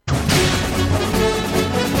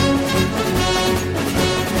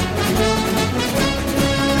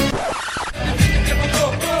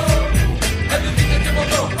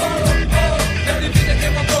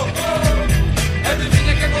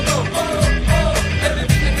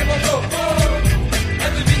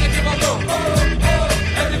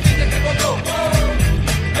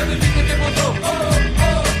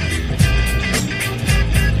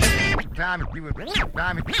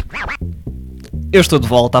Eu estou de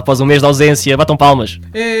volta após um mês de ausência. Batam palmas.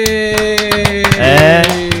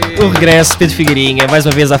 O regresso, Pedro Figueirinha, mais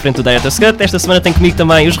uma vez à frente do Director's Cut. Esta semana tem comigo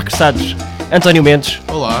também os regressados António Mendes.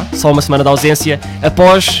 Olá. Só uma semana de ausência.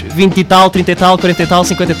 Após 20 e tal, 30 e tal, 40 e tal,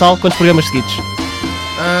 50 e tal. Quantos programas seguidos?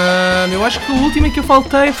 Eu acho que o último em que eu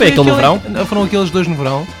faltei foi aquele no verão? Foram aqueles 2 no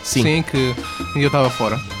verão. Sim. Que eu estava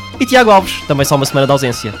fora. E Tiago Alves, também só uma semana de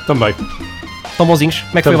ausência. Também. Estão bonzinhos?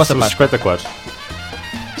 Como é que foi a vossa parte? Espetaculares.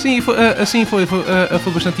 Sim, foi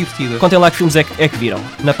bastante divertida. Contem lá que filmes é que viram,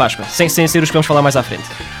 na Páscoa, sem ser os que vamos falar mais à frente.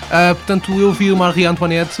 Portanto, eu vi o Marie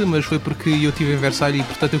Antoinette, mas foi porque eu estive em Versailles e,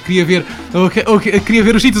 portanto, eu queria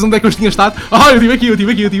ver os sítios onde é que eu tinha estado. Eu estive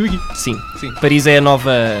aqui. Sim. Paris é a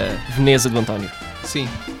nova Veneza do António. Sim.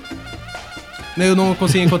 Eu não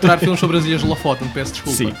consigo encontrar filmes sobre as Ilhas de Lofoten, peço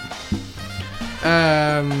desculpa. Sim.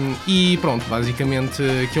 E pronto, basicamente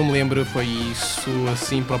que eu me lembro foi isso,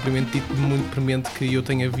 assim, propriamente dito, muito premente que eu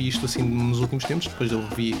tenha visto assim nos últimos tempos. Depois eu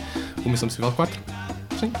revi o Missão Impossível 4.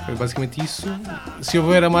 Sim, foi basicamente isso. Se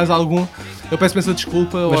houver mais algum, eu peço imensa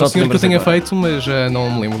desculpa ao senhor que eu tenha feito, mas não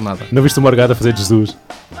me lembro de nada. Não viste o Morgado a fazer de Jesus?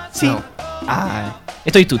 Sim. Não.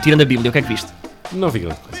 Então e tu, tirando a Bíblia, o que é que viste? Não vi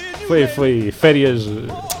grande coisa. Foi férias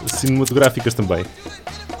cinematográficas também.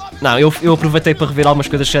 Não, eu aproveitei para rever algumas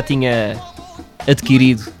coisas que já tinha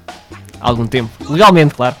adquirido há algum tempo.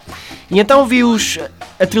 Legalmente, claro. E então vi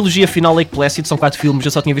a trilogia final Lake Placid, são 4 filmes,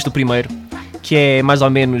 eu só tinha visto o primeiro, que é mais ou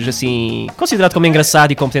menos assim, considerado como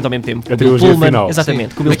engraçado e competente ao mesmo tempo. A trilogia final.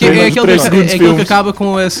 Exatamente. É aquele que acaba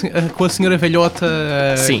com a senhora velhota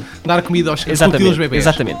dar comida aos crocodilos bebês.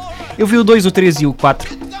 Exatamente. Eu vi o 2, o 3 e o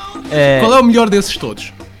 4. Qual é o melhor desses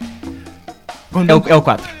todos? É o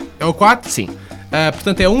 4. É o 4? Sim.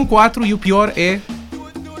 Portanto é 1, 4 e o pior é...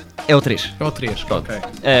 É o 3. É o 3, ok.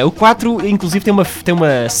 O 4, inclusive, tem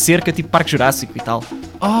uma cerca tipo Parque Jurássico e tal.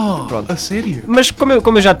 Pronto. A sério? Mas como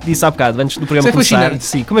eu já te disse há bocado, antes do programa começar...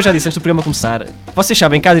 Sim, como eu já disse antes do programa começar, vocês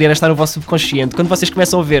sabem que a Adriana está no vosso subconsciente. Quando vocês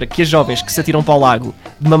começam a ver que as jovens que se atiram para o lago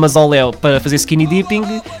de mamas ao léu para fazer skinny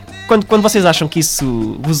dipping, quando vocês acham que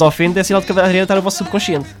isso vos ofende, é sinal de que a Adriana está no vosso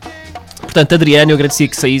subconsciente. Portanto, Adriana, eu agradecia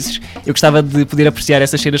que saísses. Eu gostava de poder apreciar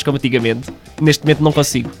essas cenas como antigamente. Neste momento não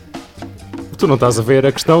consigo. Tu não estás a ver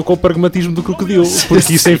a questão com o pragmatismo do crocodilo,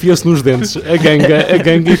 porque isso enfia-se nos dentes. A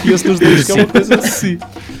ganga enfia-se nos dentes, que é uma coisa assim.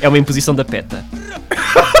 É uma imposição da PETA.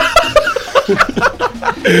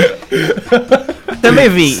 Também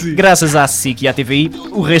vi, graças à SIC e à TVI,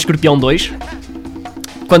 o Rei Escorpião 2.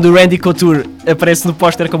 Quando o Randy Couture aparece no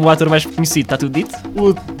póster como o ator mais conhecido, está tudo dito?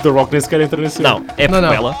 O The Rock nem sequer entra nesse. Não, é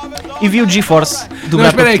prequela. E vi o G-Force do Não,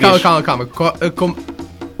 espera aí, calma.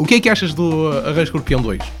 O que é que achas do Rei Escorpião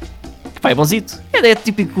 2? Pá, é bonzito. É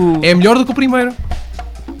típico... É melhor do que o primeiro.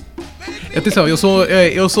 Atenção, eu sou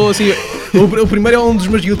assim... O primeiro é um dos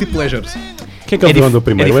meus guilty pleasures. Quem é que é o vilão do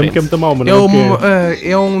primeiro? Eu lembro que é muito mau, mas não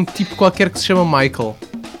é um tipo qualquer que se chama Michael.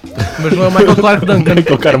 Mas não é Michael Clark Duncan.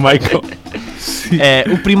 Michael Carmichael.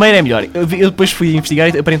 O primeiro é melhor. Eu depois fui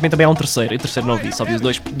investigar e aparentemente também há um terceiro. O terceiro não vi, só vi os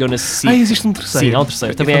dois. Deu na SIC. Existe um terceiro? Sim, há um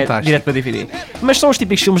terceiro. Também é direto para DVD. Mas são os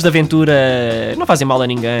típicos filmes de aventura, não fazem mal a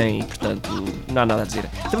ninguém e, portanto, não há nada a dizer.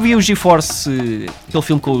 Também vi o G-Force, aquele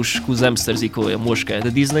filme com os hamsters e com a mosca da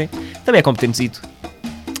Disney. Também é competentezito.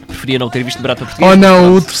 Preferia não ter visto barato para português.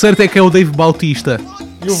 Não, o terceiro é que é o Dave Bautista.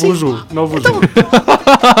 Eu vou julgar, não vou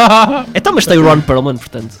julgar. Então, mas tem o Ron Perlman,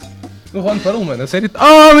 portanto. O Ron Perlman, a sério?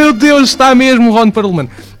 Meu Deus, está mesmo o Ron Perlman.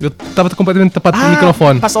 Eu estava completamente tapado pelo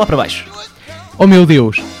microfone. Passa lá para baixo. Oh meu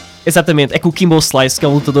Deus. Exatamente, é com o Kimbo Slice, que é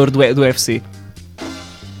um lutador do UFC.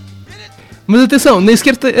 Mas atenção, nem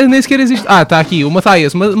sequer existe... está aqui, o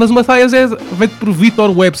Matthias. Mas o Matthias é feito por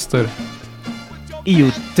Victor Webster. E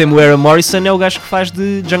o Temuera Morrison é o gajo que faz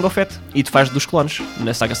de Jango Fett e faz dos clones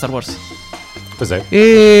na saga Star Wars. Pois é.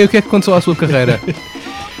 E o que é que aconteceu à sua carreira?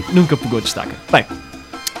 Nunca pegou destaca. Bem,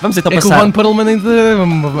 vamos então passar... É que o Ron Perlman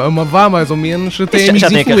ainda vá mais ou menos, já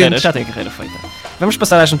tem a carreira feita. Vamos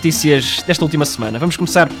passar às notícias desta última semana. Vamos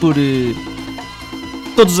começar por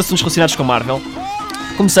todos os assuntos relacionados com Marvel.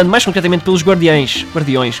 Começando mais concretamente pelos Guardiões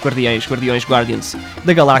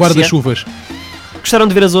da Galáxia. Guarda-chuvas. Gostaram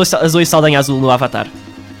de ver a Zoe Saldanha Azul no Avatar?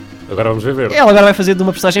 Agora vamos ver verde. Ela agora vai fazer de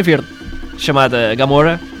uma personagem verde, chamada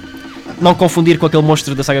Gamora. Não confundir com aquele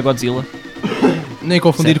monstro da saga Godzilla. Nem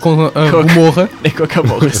confundir com a Gomorra. Nem com a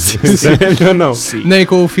Gamora. Sim. Não. Sim. Nem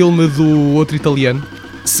com o filme do outro italiano.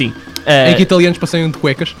 Sim. Em que italianos passeiam de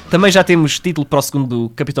cuecas. Também já temos título para o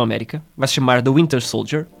segundo Capitão América. Vai se chamar The Winter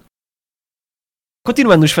Soldier.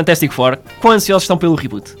 Continuando nos Fantastic Four, quão ansiosos estão pelo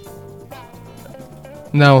reboot?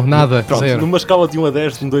 Não, nada. Pronto, zero. numa escala de 1 a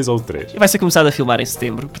 10, de um 2 ou 3. E vai ser começado a filmar em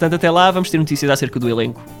setembro. Portanto, até lá vamos ter notícias acerca do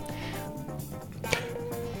elenco.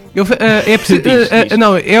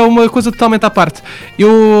 Não, é uma coisa totalmente à parte.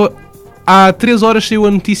 Há 3 horas saiu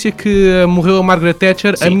a notícia que morreu a Margaret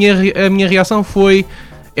Thatcher. A minha reação foi: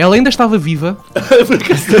 ela ainda estava viva.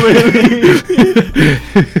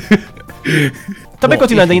 Também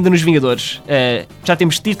continuando ainda nos Vingadores, já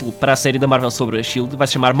temos título para a série da Marvel sobre a S.H.I.E.L.D. Vai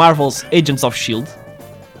se chamar Marvel's Agents of S.H.I.E.L.D.,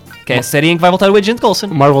 que é a série em que vai voltar o Agent Coulson.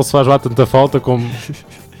 Marvel se faz lá tanta falta como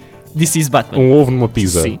This is Batman. um ovo numa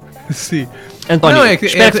pizza. Sim. António,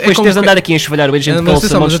 espero que depois teres andado aqui a enxovalhar o Agent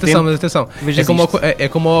Coulson. Mas atenção. É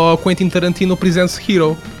como o Quentin Tarantino Presents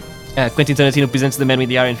Hero. Quentin Tarantino Presents The Man with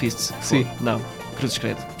the Iron Fists. Sim. Não, cruzes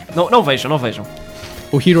credo. Não vejam.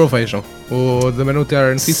 O Hero vejam. O The Man with the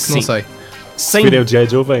Iron Fists não sei. Se virem o G.I.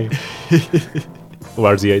 Joe, vem. O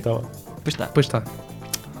RZA está lá. Pois está.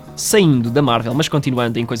 Saindo da Marvel, mas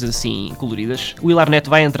continuando em coisas assim coloridas, o Will Arnett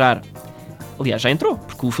vai entrar. Aliás, já entrou,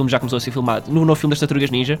 porque o filme já começou a ser filmado no novo filme das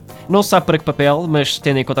Tartarugas Ninja. Não se sabe para que papel, mas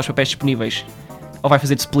tendo em conta os papéis disponíveis, ou vai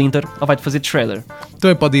fazer de Splinter, ou vai fazer de Shredder.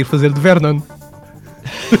 Também pode ir fazer de Vernon.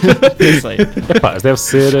 Não sei. Epá, deve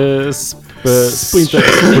ser Splinter,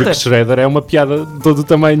 porque Shredder é uma piada de todo o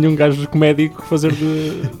tamanho, um gajo comédico fazer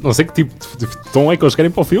de... Não sei que tipo de tom é que eles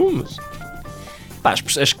querem para o filme, mas... Pá,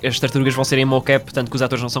 as tartarugas vão ser em mocap, portanto que os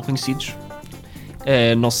atores não são conhecidos.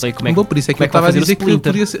 Não sei como é que... Bom, por isso é que eu estava a dizer que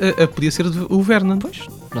podia ser o Vernon. Pois,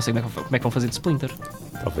 não sei como é que vão fazer de Splinter.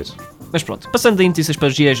 Talvez. Mas pronto, passando de notícias para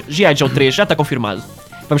G.I. Joe 3, já está confirmado.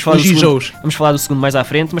 Vamos falar do segundo mais à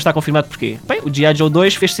frente, mas está confirmado porquê? Bem, o G.I. Joe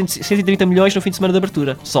 2 fez 130 milhões no fim de semana de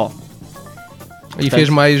abertura, só. E fez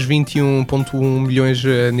mais 21.1 milhões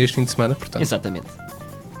neste fim de semana, portanto. Exatamente.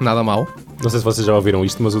 Nada mal. Não sei se vocês já ouviram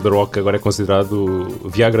isto, mas o The Rock agora é considerado o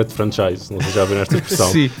Viagra de franchise. Não sei se já ouviram esta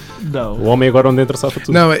expressão. Sim. Não. O homem agora onde entra sabe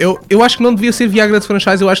tudo. Não, eu acho que não devia ser Viagra de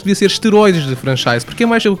franchise, eu acho que devia ser esteroides de franchise, porque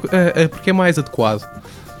é mais adequado.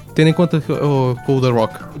 Tendo em conta com o The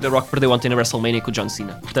Rock. O The Rock perdeu ontem na WrestleMania com o John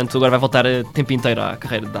Cena. Portanto, agora vai voltar o tempo inteiro à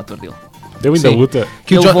carreira de ator dele. Deu ainda luta.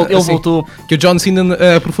 Ele voltou. Que o John Cena,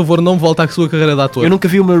 por favor, não volte à sua carreira de ator. Eu nunca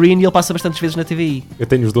vi o Marine e ele passa bastantes vezes na TVI. Eu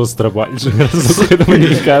tenho os 12 trabalhos graças ao da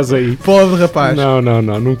manhã em casa aí. Pode, rapaz. Não,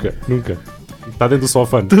 nunca. Está dentro do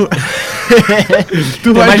sofá. Tu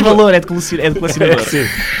tem mais valor, é de colecionador. Sim.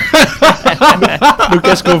 Não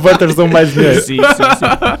queres que converters dão mais dinheiro? Sim.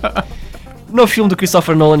 No filme do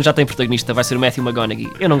Christopher Nolan já tem protagonista, vai ser o Matthew McConaughey.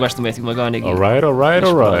 Eu não gosto do Matthew McConaughey.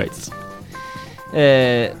 Alright.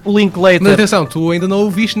 O Linklater... Mas atenção, tu ainda não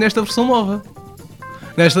o viste nesta versão nova.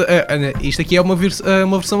 Isto aqui é uma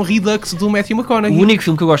versão Redux do Matthew McConaughey. O único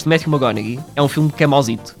filme que eu gosto de Matthew McConaughey é um filme que é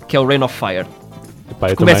mauzito, que é o Rain of Fire.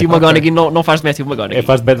 Porque o Matthew McConaughey não faz de Matthew McConaughey. É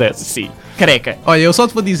faz de badass. Sim. Careca. Olha, eu só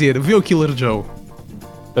te vou dizer, vê o Killer Joe.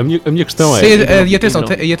 A minha questão é... E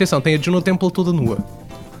atenção, tem a Juno Temple toda nua.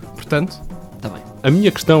 Portanto... Tá bem. A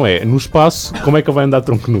minha questão é, no espaço, como é que ele vai andar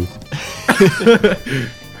tronco nu?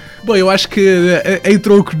 Bom, eu acho que em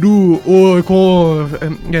tronco nu, ou com...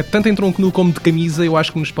 tanto em tronco nu como de camisa, eu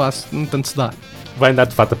acho que no espaço tanto se dá. Vai andar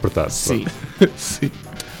de fato apertado. Sim. Sim.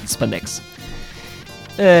 Spandex.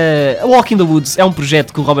 A Walk in the Woods é um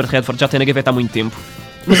projeto que o Robert Redford já tem na gaveta há muito tempo,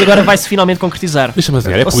 mas agora vai-se finalmente concretizar. Deixa-me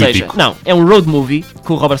dizer, é político. Ou seja, não, é um road movie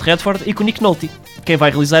com o Robert Redford e com o Nick Nolte. Quem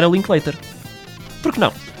vai realizar é o Linklater. Por que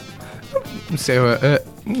não?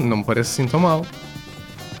 Não me parece assim tão mal.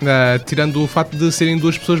 Tirando o facto de serem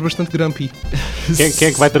duas pessoas bastante grumpy. Quem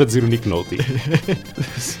é que vai traduzir o Nick Nolte?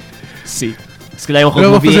 Sim. Se calhar é um road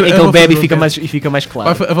movie em que ele bebe e fica mais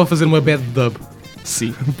claro. Vou fazer uma bad dub.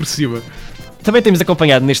 Sim. Por cima. Também temos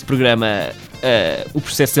acompanhado neste programa o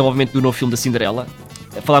processo de desenvolvimento do novo filme da Cinderela.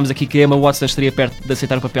 Falámos aqui que a Emma Watson estaria perto de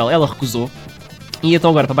aceitar o papel, ela recusou. E então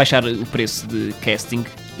agora, para baixar o preço de casting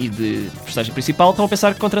e de personagem principal, estão a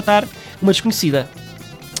pensar em contratar uma desconhecida.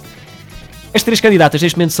 As 3 candidatas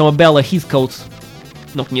neste momento são a Bella Heathcote,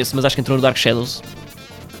 não conheço, mas acho que entrou no Dark Shadows.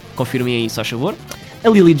 Confirmem aí, só a favor. A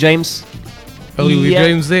Lily James. A Lily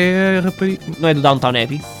James é a rapariga. Não é do Downton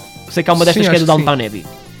Abbey. Sei que há uma destas que é do Downton Abbey.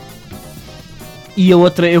 E a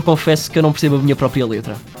outra, eu confesso que eu não percebo a minha própria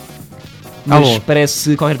letra. Mas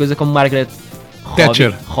parece qualquer coisa como Margaret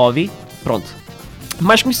Thatcher. Robbie. Pronto.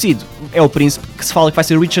 Mais conhecido é o príncipe, que se fala que vai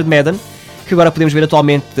ser Richard Madden, que agora podemos ver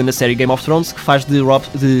atualmente na série Game of Thrones, que faz de Robb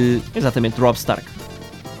Stark.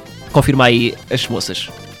 Confirma aí as moças.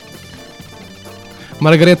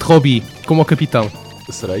 Margaret Robbie, como o capitão.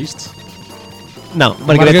 Será isto? Não,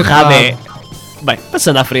 Margaret Robbie. Bem,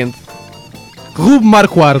 passando à frente. Rube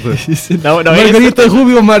Marquardt. não Margarita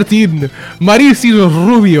Rubio Martin. Mauricio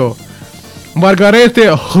Rubio. Margarete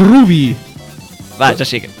Ruby. Vá, já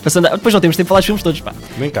chega. Depois não temos tempo de falar dos filmes todos, pá.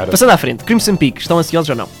 Nem cara. Passando à frente, Crimson Peak, estão ansiosos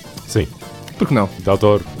ou não? Sim. Porque não?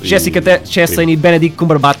 Doutor. Jessica Chastain e Benedict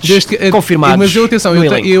Cumberbatch confirmados. Mas atenção,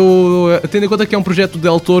 eu tendo em conta que é um projeto do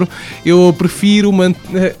Del Toro, eu prefiro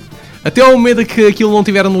até ao momento que aquilo não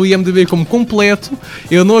tiver no IMDb como completo,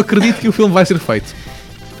 eu não acredito que o filme vai ser feito.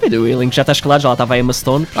 O elenco já está escalado, já lá estava a Emma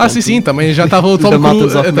Stone. Portanto, sim, também já estava o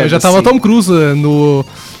Tom Cruise no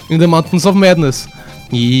In the Mountains of Madness.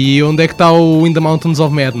 E onde é que está o In the Mountains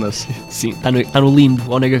of Madness? Sim, está no limbo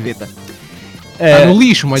ou na gaveta. Está no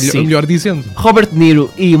lixo, melhor dizendo. Robert De Niro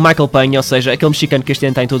e Michael Peña, ou seja, aquele mexicano que este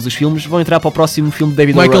ano está em todos os filmes, vão entrar para o próximo filme de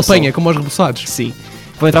David O. Russell. Michael Peña, como os reboçados. Sim.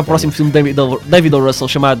 Vão entrar para o próximo filme de David O. Russell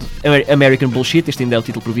chamado American Bullshit. Este ainda é o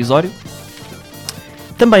título provisório.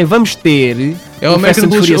 Também vamos ter...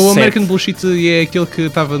 O American Bullshit é aquele que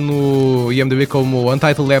estava no IMDb como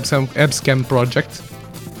Untitled Abscam Project.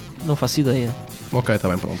 Não faço ideia. Ok, está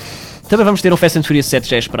bem, pronto. Também vamos ter um Fast and Furious 7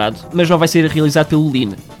 já esperado, mas não vai ser realizado pelo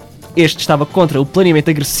Lean. Este estava contra o planeamento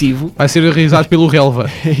agressivo. Vai ser realizado pelo Relva.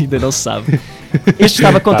 Ainda não se sabe. Este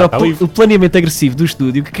estava contra o planeamento agressivo do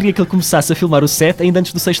estúdio, que queria que ele começasse a filmar o set ainda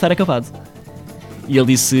antes do 6 estar acabado. E ele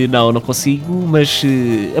disse, não consigo, mas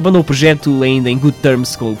abandonou o projeto ainda em good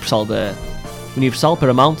terms com o pessoal da Universal,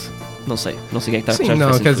 Paramount. Não sei quem é que está a puxar.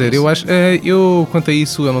 Não, quer dizer, eu quanto a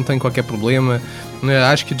isso eu não tenho qualquer problema.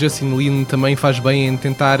 Acho que Justin Lin também faz bem em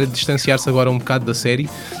tentar distanciar-se agora um bocado da série,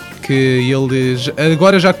 que ele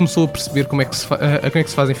agora já começou a perceber como é que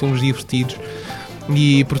se fazem filmes divertidos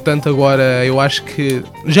e portanto agora eu acho que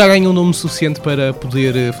já ganha um nome suficiente para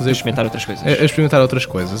poder experimentar outras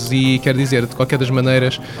coisas. E quero dizer, de qualquer das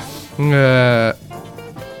maneiras,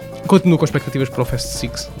 continuo com expectativas para o Fast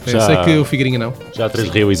 6. Sei que o Figueirinha não. Já há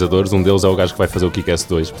 3 realizadores, um deles é o gajo que vai fazer o Kick-Ass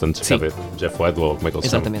 2, portanto já vê, Jeff Webb ou como é que ele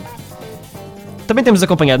se chama. Exatamente. Também temos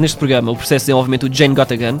acompanhado neste programa o processo de desenvolvimento do Jane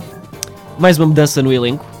Got a Gun. Mais uma mudança no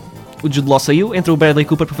elenco. O Jude Law saiu, entrou o Bradley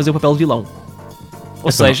Cooper para fazer o papel de vilão.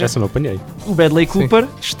 Essa não apanhei. O Bradley Cooper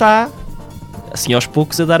está, assim aos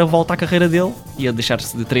poucos, a dar a volta à carreira dele e a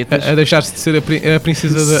deixar-se de tretas. A deixar-se de ser a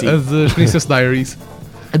princesa das Princess Diaries.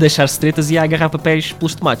 A deixar-se de tretas e a agarrar papéis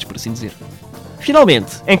pelos tomates, por assim dizer.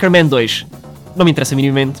 Finalmente, Anchorman 2. Não me interessa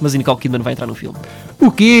minimamente, mas a Nicole Kidman vai entrar no filme.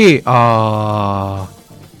 O quê?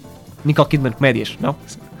 Nicole Kidman, comédias, não?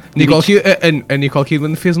 A Nicole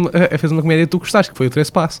Kidman fez uma comédia que tu gostaste, que foi o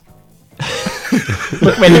Trespasso.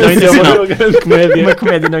 Uma comédia não intencional. Uma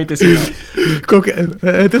comédia não intencional.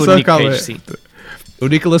 Atenção, calma. O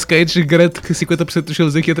Nicolas Cage garante que 50% dos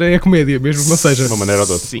filmes aqui atrás é comédia, mesmo que não seja. De uma maneira ou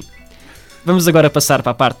de outra. Sim. Vamos agora passar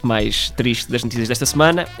para a parte mais triste das notícias desta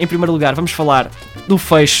semana. Em primeiro lugar, vamos falar do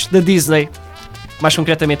fecho da Disney. Mais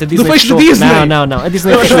concretamente, a Disney do fecho fechou... da Disney? Não. A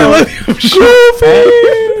Disney fechou...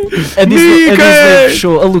 A Disney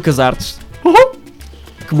fechou a LucasArts,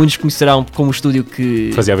 que muitos conhecerão como o estúdio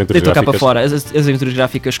que fazia aventuras deitou cá gráficas. para fora as aventuras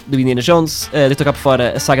gráficas do Indiana Jones, deitou cá para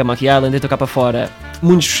fora a saga Monkey Island, deitou cá para fora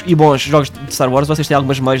muitos e bons jogos de Star Wars. Vocês têm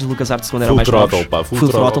algumas memórias de LucasArts quando eram mais novos? Full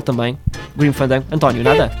Throttle também. Grim Fandango. António,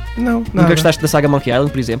 nada? Não, nunca gostaste da saga Monkey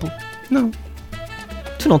Island, por exemplo? Não.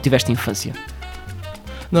 Tu não tiveste infância?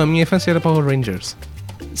 Não, a minha infância era Power Rangers.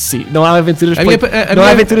 Sim, não há aventuras a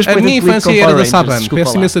minha infância era da Saban.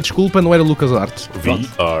 Peço imensa desculpa, não era LucasArts.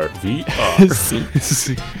 VR.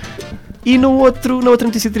 Sim. E na outra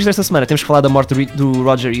notícia triste desta semana, temos que falar da morte do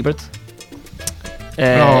Roger Ebert.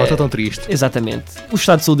 Estou tão triste. Exatamente. O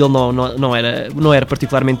estado de saúde dele não era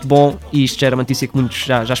particularmente bom e isto já era uma notícia que muitos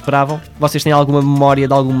já esperavam. Vocês têm alguma memória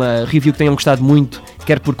de alguma review que tenham gostado muito,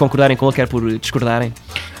 quer por concordarem com ele, quer por discordarem?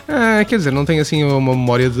 Quer dizer, não tenho assim uma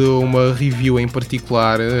memória de uma review em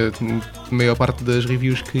particular. A maior parte das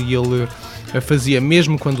reviews que ele fazia,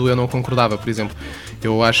 mesmo quando eu não concordava, por exemplo,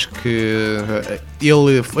 eu acho que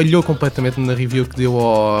ele falhou completamente na review que deu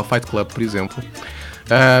ao Fight Club, por exemplo.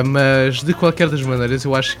 Mas de qualquer das maneiras,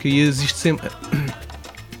 eu acho que existe sempre.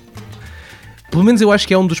 Pelo menos eu acho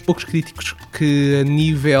que é um dos poucos críticos que a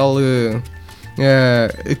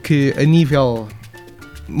nível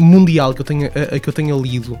mundial que eu tenha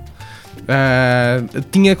lido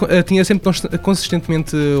tinha sempre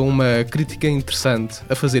consistentemente uma crítica interessante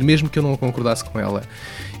a fazer, mesmo que eu não concordasse com ela.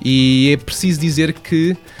 E é preciso dizer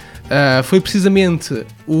que foi precisamente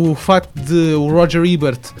o facto de o Roger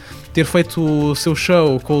Ebert ter feito o seu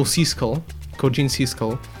show com o Siskel, com o Gene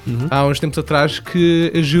Siskel, há uns tempos atrás, que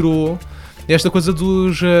gerou esta coisa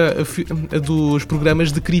dos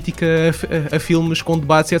programas de crítica a filmes com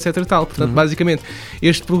debates, etc e tal. Portanto, basicamente,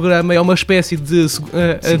 este programa é uma espécie de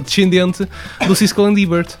descendente do Siskel and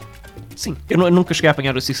Ebert. Sim, eu nunca cheguei a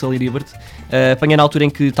apanhar o Siskel e Ebert. Apanhei na altura em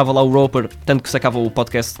que estava lá o Roper, tanto que sacava o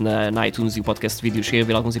podcast na iTunes e o podcast de vídeo, cheguei a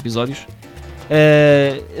ver alguns episódios.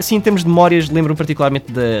 Assim, em termos de memórias, lembro-me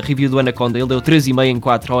particularmente da review do Anaconda. Ele deu 3,5 em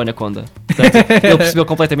 4 ao Anaconda. Portanto, ele percebeu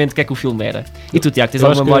completamente o que é que o filme era. E tu, Tiago, tens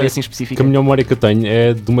alguma memória assim específica? A melhor memória que eu tenho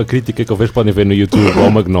é de uma crítica que eu vejo, podem ver no YouTube, ao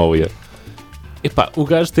Magnolia. Epá, o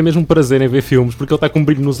gajo tem mesmo prazer em ver filmes, porque ele está com um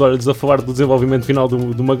brilho nos olhos a falar do desenvolvimento final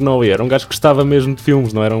do Magnolia. Era um gajo que gostava mesmo de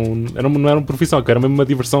filmes, não era uma profissão, que era mesmo uma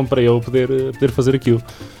diversão para ele poder fazer aquilo.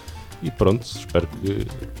 E pronto, espero que...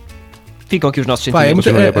 Ficam aqui os nossos sentimentos.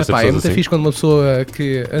 É muito fixe quando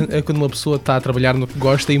uma pessoa está a trabalhar no que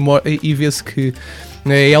gosta e vê-se que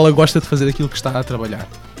ela gosta de fazer aquilo que está a trabalhar.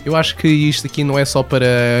 Eu acho que isto aqui não é só para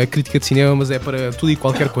a crítica de cinema, mas é para tudo e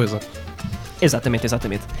qualquer coisa. Exatamente.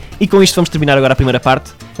 E com isto vamos terminar agora a primeira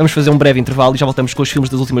parte. Vamos fazer um breve intervalo e já voltamos com os filmes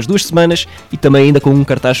das últimas 2 semanas e também ainda com um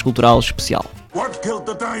cartaz cultural especial. What killed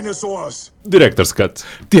the dinosaurs? Director's Cut.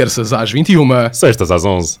 Terças às 21. Sextas às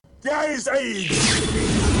 11. Guys, age!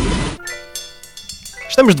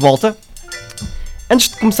 Estamos de volta. Antes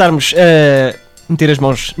de começarmos a meter as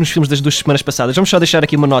mãos nos filmes das 2 semanas passadas, vamos só deixar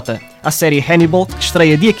aqui uma nota à série Hannibal, que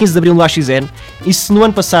estreia dia 15 de Abril no AXN. E se no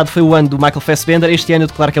ano passado foi o ano do Michael Fassbender, este ano eu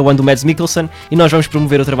declaro que é o ano do Mads Mikkelsen e nós vamos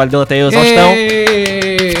promover o trabalho dele até a exaustão.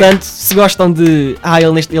 Portanto, se gostam de...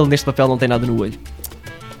 ele neste papel não tem nada no olho.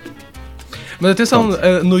 Mas atenção,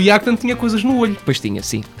 no Yachten tinha coisas no olho. Pois tinha,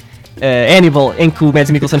 sim. Hannibal, em que o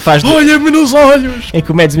Mads Mikkelsen faz de... Olha-me nos olhos! Em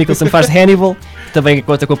que o Mads Mikkelsen faz de Hannibal. Também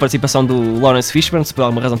conta com a participação do Lawrence Fishburne, se por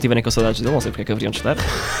alguma razão tiverem com saudades dele, não sei porque é que haveriam de estar.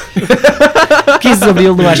 15 de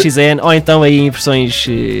Abril no AXN, ou então aí em versões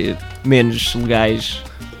menos legais.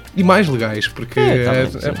 E mais legais, porque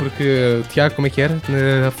porque, Tiago, como é que era?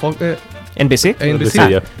 NBC? A NBC?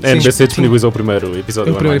 A NBC disponibilizou o primeiro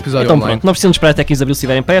episódio. Então pronto, não precisam de esperar até 15 de Abril se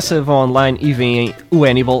tiverem pressa, vão online e veem o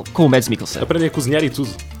Hannibal com o Mads Mikkelsen. Aprendem a cozinhar e tudo.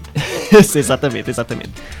 Exatamente.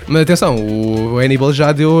 Mas atenção, o Hannibal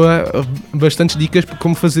já deu bastantes dicas de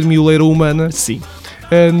como fazer mioleira humana. Sim.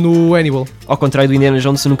 No Hannibal. Ao contrário do Indiana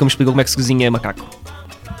Jones, nunca me explicou como é que se cozinha macaco.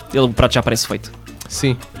 O prato já parece feito.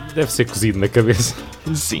 Sim. Deve ser cozido na cabeça.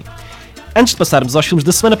 Sim. Antes de passarmos aos filmes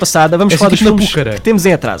da semana passada, vamos falar dos filmes que temos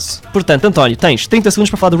em atraso. Portanto, António, tens 30 segundos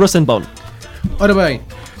para falar do Rust and Bone. Ora bem,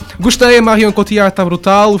 gostei, a Marion Cotillard está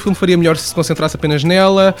brutal, o filme faria melhor se concentrasse apenas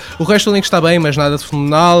nela, o resto do elenco está bem, mas nada de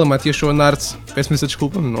fenomenal, a Matias Schoenaerts, peço-me essa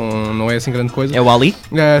desculpa, não é assim grande coisa. É o Ali?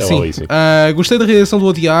 Sim. O Ali, sim. Gostei da realização do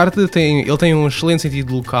Odiarte, ele tem um excelente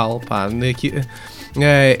sentido local, pá,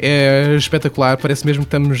 é espetacular, parece mesmo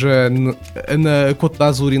que estamos na Côte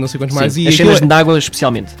d'Azur e não sei quantos mais. E as cenas de água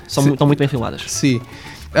especialmente, estão muito bem filmadas. Sim.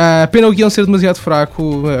 Pena o guião ser demasiado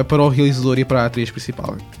fraco para o realizador e para a atriz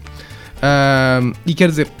principal. E quer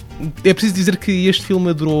dizer, é preciso dizer que este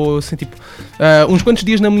filme durou assim, tipo, uns quantos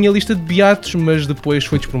dias na minha lista de beatos, mas depois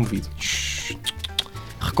foi despromovido.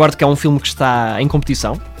 Recordo que é um filme que está em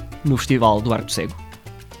competição no Festival do Arco Cego,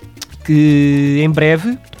 que em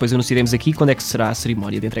breve, depois anunciaremos aqui quando é que será a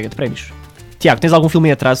cerimónia de entrega de prémios. Tiago, tens algum filme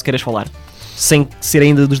em atraso que queiras falar? Sem ser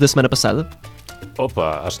ainda dos da semana passada?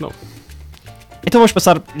 Opa, acho que não. Então vamos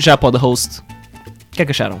passar já para o The Host. O que é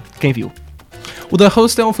que acharam? Quem viu? O The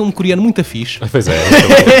Host é um filme coreano muito fixe. Pois é.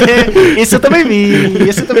 Esse eu também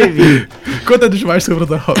vi. Conta-nos mais sobre o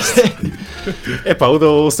The Host. É pá, o The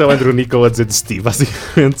Host é o Andrew Niccol a dizer de Steve,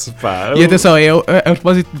 basicamente. Pá. E atenção, a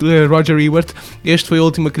propósito de Roger Ebert, este foi a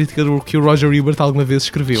última crítica que o Roger Ebert alguma vez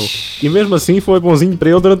escreveu. E mesmo assim foi bonzinho para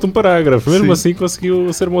ele durante um parágrafo. Mesmo assim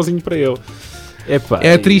conseguiu ser bonzinho para ele.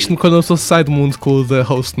 É triste quando a pessoa sai do mundo com o The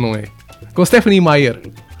Host, não é? Com Stephanie Meyer.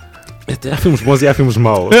 Há filmes bons e há filmes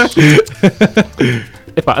maus.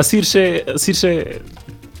 Epá, a Saoirse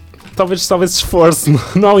talvez se esforce.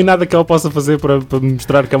 Não há ali nada que ela possa fazer para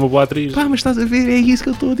mostrar que é uma boa atriz. Pá, mas estás a ver, é isso que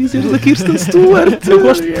eu estou a dizer da Kirsten Stewart. Eu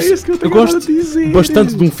gosto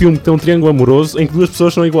bastante de um filme que tem um triângulo amoroso em que duas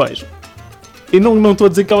pessoas são iguais. E não estou a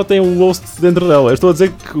dizer que ela tem um host dentro dela. Eu estou a dizer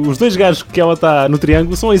que os dois gajos que ela está no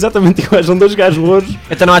triângulo são exatamente iguais. São dois gajos louros.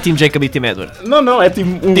 Então não há Team Jacob e Team Edward? Não. É tipo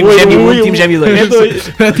um Team Gêmeo 1 e Team Gêmeo 2. É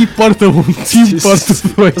dois. É tipo Porta 1, Team Porta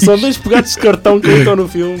 2. São dois pegados de cartão que estão no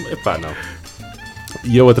filme. Epá, não.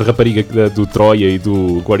 E a outra rapariga do Troia e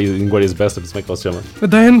do Inglourious Basterds, como é que ela se chama? A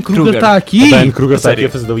Diane Kruger está aqui? A Diane Kruger está aqui a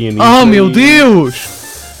fazer da Lianisha. Oh meu Deus!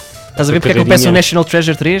 Estás a ver porque é que eu peço o National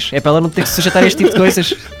Treasure 3? É para ela não ter que sujeitar a este tipo de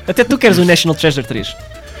coisas. Até tu queres o National Treasure 3.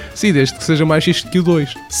 Sim, desde que seja mais isto que o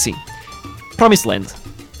 2. Sim. Promised Land.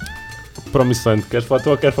 Promised Land, queres falar tu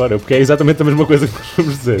ou queres falar eu? Porque é exatamente a mesma coisa que nós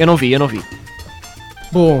vamos dizer. Eu não vi.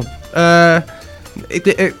 Bom,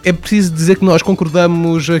 é preciso dizer que nós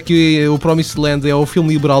concordamos que o Promised Land é o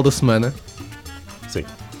filme liberal da semana. Sim.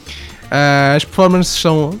 As performances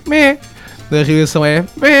são meh, a realização é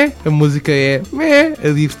meh, a música é meh,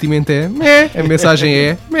 o divertimento é meh, a mensagem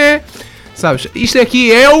é meh. Sabes? Isto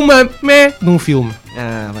aqui é uma meh de um filme.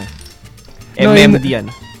 Ah, bem. É Não,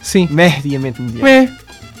 mediano. Sim. Mediamente mediano. Meh.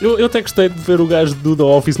 Eu até gostei de ver o gajo do The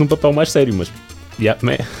Office num papel mais sério, mas...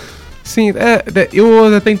 Sim,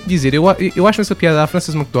 eu tenho que dizer, eu acho essa piada à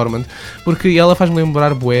Frances McDormand, porque ela faz-me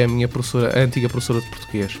lembrar bué a antiga professora de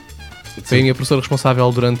português. Foi a minha professora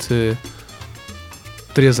responsável durante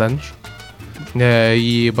 3 anos.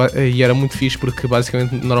 E era muito fixe porque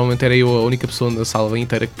basicamente normalmente era eu a única pessoa na sala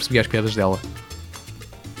inteira que percebia as piadas dela.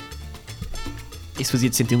 Isso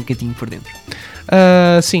fazia-te sentir um bocadinho por dentro.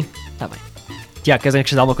 Sim. Tá bem. Tiago, queres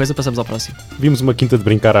acrescentar alguma coisa? Passamos ao próximo. Vimos uma quinta de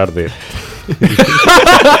brincar a arder.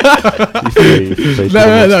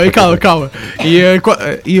 Não, calma.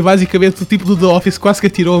 E basicamente o tipo do The Office quase que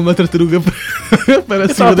atirou uma tartaruga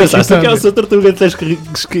para cima da se aquela sua tartaruga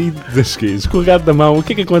escorregado da mão, o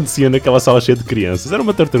que é que acontecia naquela sala cheia de crianças? Era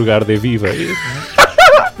uma tartaruga a arder viva.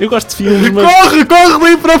 Eu gosto de filmes, mas... Corre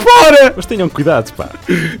bem para fora! Mas tenham cuidado, pá.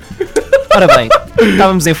 Ora bem,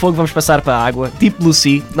 estávamos em fogo, vamos passar para a água. Tipo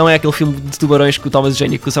Lucy, não é aquele filme de tubarões com o Thomas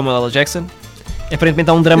Jane e com o Samuel L. Jackson. Aparentemente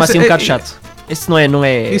há um drama assim um bocado chato. Esse não é...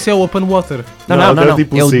 Isso é o Open Water. Não. É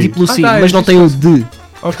o Deep Lucy, tá, mas não tem o de.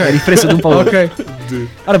 Ok. É a diferença de um para o outro. Ok.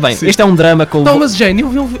 Ora bem, Sim. este é um drama com... Thomas Jane, eu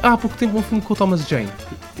vi há pouco tempo um filme com o Thomas Jane.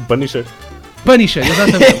 Punisher. Punisher,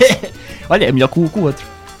 exatamente. Olha, é melhor que o outro.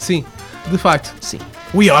 Sim, de facto. Sim.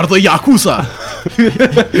 We are the Yakuza!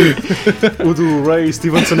 O do Ray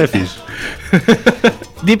Stevenson é fixe.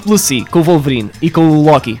 Deep Lucy, com o Wolverine e com o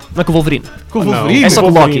Loki. Não é com o Wolverine. Com o Wolverine? É só com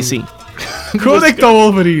o Wolverine. Loki, sim. Onde é que está o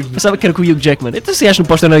Wolverine? Pensava que era com o Hugh Jackman. Então se acha no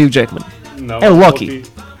póster não é o Hugh Jackman. Não, É o Loki.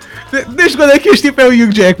 Desde quando é que este tipo é o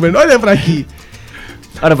Hugh Jackman? Olha para aqui.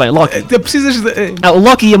 Ora bem, Loki. Precisas de... O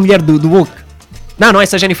Loki e a mulher do Hulk. Não,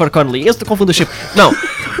 essa é a Jennifer Connelly. Eu estou confundo o chip. Não.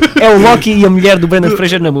 É o Loki e a mulher do Brendan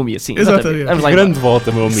Fraser na múmia. Sim, exatamente. Vamos lá Grande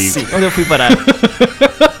volta, meu amigo. Sim, onde eu fui parar.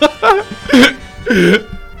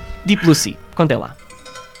 Deep Lucy, conta lá.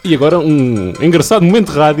 E agora um engraçado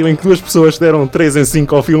momento de rádio em que 2 pessoas deram 3 em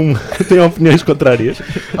 5 ao filme têm opiniões contrárias.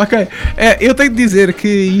 Ok, eu tenho de dizer que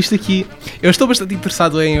isto aqui, eu estou bastante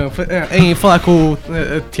interessado em falar com o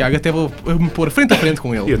Tiago, até vou me pôr frente a frente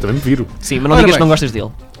com ele. E eu também me viro. Sim, mas não digas que não gostas dele.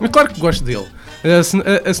 Claro que gosto dele.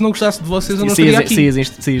 Se não gostasse de vocês, eu não estaria aqui.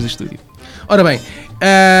 Saías do estúdio. Ora bem,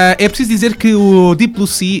 é preciso dizer que o Deep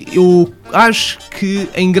Lucy, eu acho que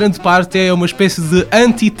em grande parte é uma espécie de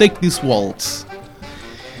anti-Take This Waltz.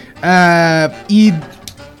 E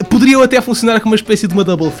poderiam até funcionar como uma espécie de uma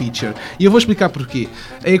double feature. E eu vou explicar porquê.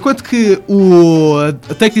 Enquanto que o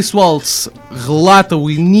Take This Waltz relata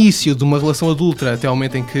o início de uma relação adulta até o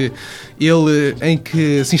momento em que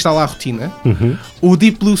se instala a rotina, o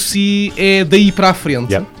Deep Lucy é daí para a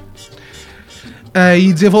frente. Yeah.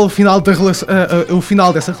 E desenvolve o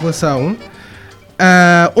final dessa relação.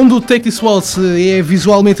 Onde o Take This Waltz é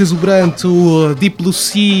visualmente exuberante, o Deep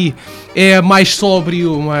Lucy é mais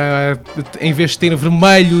sóbrio, em vez de ter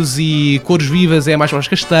vermelhos e cores vivas, é mais para os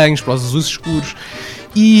castanhos, para os azuis escuros.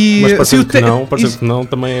 Mas parecendo que não,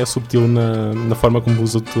 também é subtil na forma como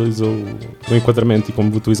utiliza o enquadramento e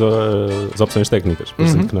como utiliza as opções técnicas.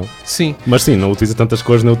 Parecendo que não. Sim. Mas sim, não utiliza tantas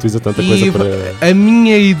cores, não utiliza tanta coisa para... A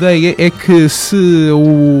minha ideia é que se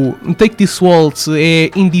o Take This Waltz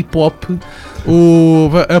é indie pop, o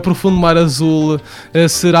Aprofundo Mar Azul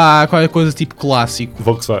será qualquer coisa tipo clássico.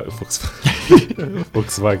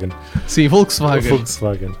 Volkswagen. Sim, Volkswagen.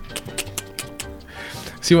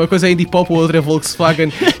 Sim, uma coisa é indie pop, a outra é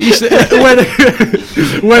Volkswagen.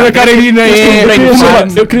 O Ana Karenina é...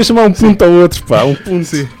 Eu queria chamar um ponto ao outro, pá. Um ponto.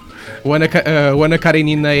 Sim. O Ana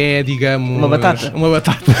Karenina é, digamos... Uma batata. Uma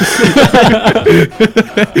batata.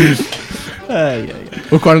 Ai.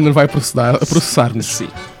 O Corner vai processar-nos. Sim.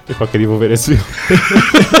 Eu qualquer dia vou ver esse filme.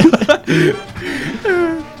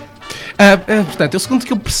 Portanto, segundo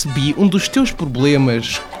que eu percebi, um dos teus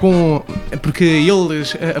problemas com... Porque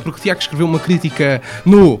o Tiago escreveu uma crítica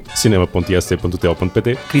no...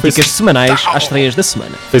 cinema.isc.tel.pt Críticas semanais às estreias da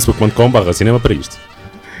semana. facebook.com/cinema para isto.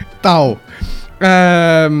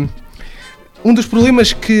 Um dos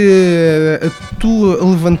problemas que tu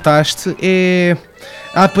levantaste é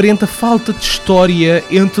a aparente falta de história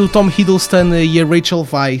entre o Tom Hiddleston e a Rachel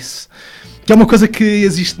Weisz, que é uma coisa que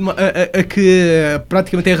existe, que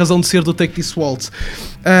praticamente é a razão de ser do Take This Waltz.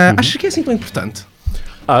 Achas que é assim tão importante?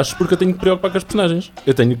 Acho, porque eu tenho que me preocupar com as personagens.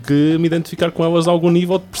 Eu tenho que me identificar com elas a algum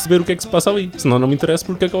nível de perceber o que é que se passa ali. Senão não me interessa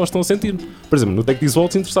porque é que elas estão a sentir. Por exemplo, no Take This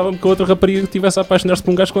Waltz interessava-me que a outra rapariga estivesse a apaixonar-se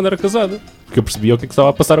por um gajo quando era casada. Porque eu percebia o que é que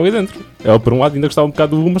estava a passar ali dentro. Ela, por um lado, ainda gostava um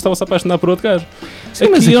bocado do mas estava-se a apaixonar por outro gajo. Sim,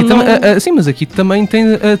 mas aqui também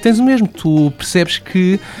tens o mesmo. Tu percebes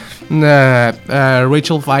que a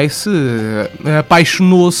Rachel Weisz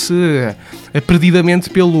apaixonou-se perdidamente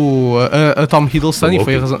pelo a Tom Hiddleston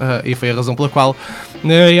e foi a razão pela qual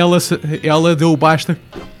ela deu basta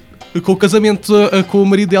com o casamento com o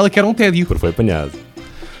marido dela, que era um tédio. Porque foi apanhado.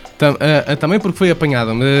 Também porque foi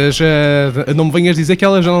apanhada, mas não me venhas dizer que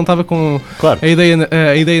ela já não estava com Claro. a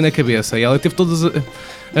ideia na cabeça. E ela teve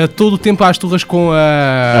todo o tempo às turras com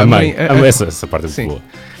A mãe. Essa parte é muito boa.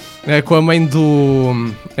 Com a mãe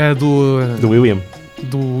do William.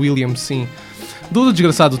 Do William, sim. Do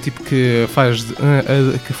desgraçado tipo que faz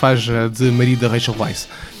de marido da Rachel Weisz.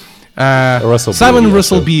 Simon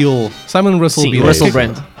Russell Beale. Russell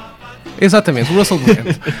Brand. Exatamente, o Russell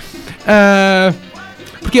Brand.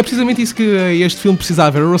 Porque é precisamente isso que este filme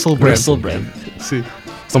precisava, era o Russell Brand. Sim.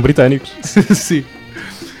 São britânicos. Sim.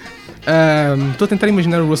 Estou a tentar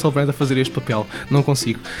imaginar o Russell Brand a fazer este papel. Não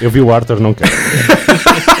consigo. Eu vi o Arthur, não quero.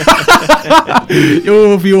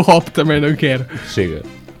 Eu vi o Hop, também não quero. Chega.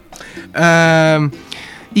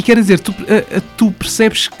 E quer dizer, tu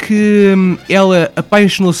percebes que ela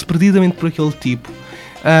apaixonou-se perdidamente por aquele tipo,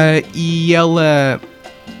 e ela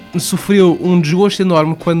sofreu um desgosto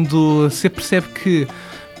enorme quando se percebe que,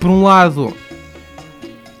 por um lado,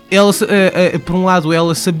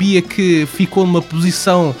 ela sabia que ficou numa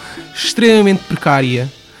posição extremamente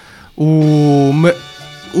precária. O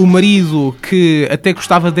marido, que até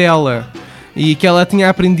gostava dela e que ela tinha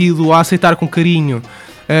aprendido a aceitar com carinho,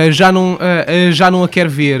 já não a quer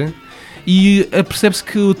ver. E percebe-se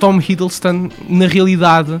que o Tom Hiddleston, na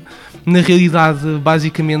realidade,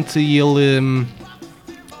 basicamente, ele...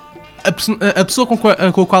 A pessoa com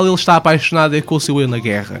a qual ele está apaixonado é com o seu eu na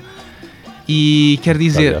guerra. E quer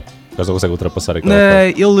dizer... Mas não consegue ultrapassar aquela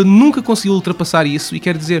parte. Ele nunca conseguiu ultrapassar isso. E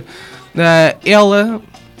quer dizer, ela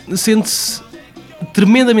sente-se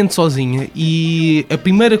tremendamente sozinha. E a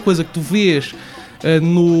primeira coisa que tu vês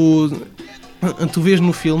no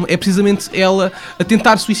filme é precisamente ela a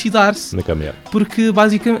tentar suicidar-se. Na câmera. Porque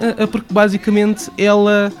basicamente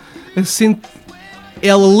ela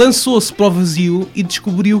lançou-se para o vazio e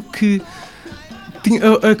descobriu que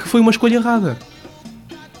foi uma escolha errada.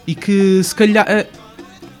 E que se calhar...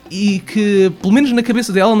 E que, pelo menos na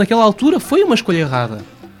cabeça dela, naquela altura, foi uma escolha errada.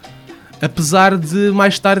 Apesar de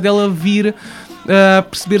mais tarde ela vir a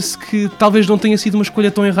perceber-se que talvez não tenha sido uma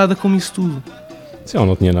escolha tão errada como isso tudo. Sim, ela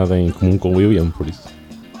não tinha nada em comum com o William, por isso.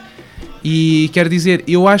 E quero dizer,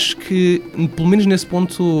 eu acho que, pelo menos nesse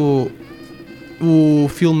ponto, o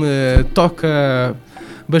filme toca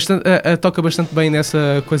bastante bem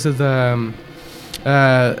nessa coisa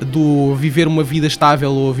do viver uma vida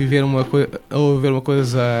estável ou viver uma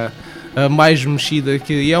coisa mais mexida,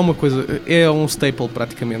 que é um staple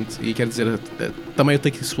praticamente. E quer dizer, também o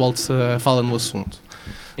Takis Waltz fala no assunto.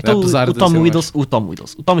 Então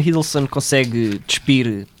o Tom Hiddleston consegue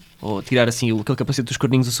despir ou tirar assim aquele capacete dos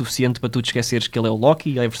corninhos o suficiente para tu te esqueceres que ele é o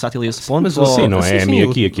Loki, é versátil a esse ponto? Mas, sim, não é a minha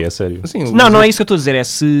aqui é sério. Não é isso que eu estou a dizer, é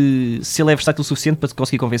se ele é versátil o suficiente para te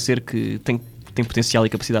conseguir convencer que tem potencial e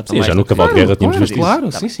capacidade para mais. Já no Cavalo de Guerra tínhamos visto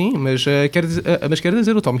isso. Sim, mas quer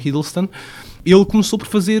dizer, o Tom Hiddleston, ele começou por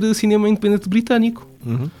fazer cinema independente britânico.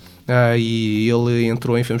 E ele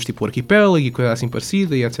entrou em filmes tipo o Arquipélago e coisa assim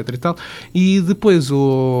parecida e etc e tal. E depois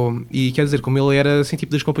e quer dizer, como ele era assim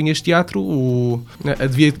tipo das companhias de teatro,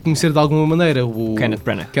 devia conhecer de alguma maneira o Kenneth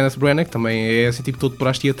Branagh, que também é assim tipo todo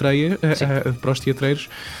para os teatreiros,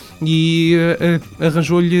 e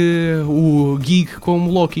arranjou-lhe o gig como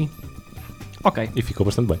Loki. Ok. E ficou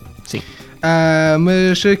bastante bem. Sim.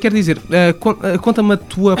 Mas quer dizer, conta-me a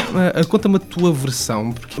tua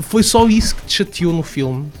versão, porque foi só isso que te chateou no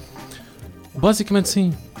filme? Basicamente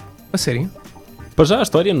sim. A sério? Para já a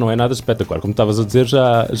história não é nada espetacular, como estavas a dizer,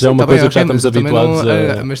 já é uma coisa que já estamos habituados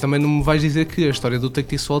a... Mas também não me vais dizer que a história do Take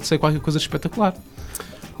This Waltz é qualquer coisa de espetacular.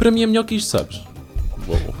 Para mim é melhor que isto, sabes?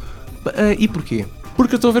 E porquê?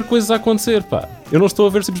 Porque eu estou a ver coisas a acontecer, pá. Eu não estou a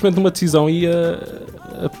ver simplesmente uma decisão e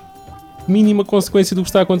a mínima consequência do que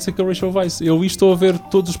está a acontecer com a Rachel Weisz. Eu estou a ver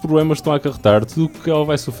todos os problemas que estão a acarretar, tudo o que ela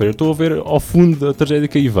vai sofrer. Estou a ver ao fundo da tragédia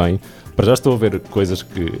que aí vem. Para já estou a ver coisas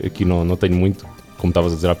que aqui não tenho muito, como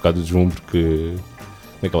estavas a dizer há bocado do deslumbre, que...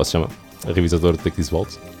 Como é que ela se chama? A realizadora de Take This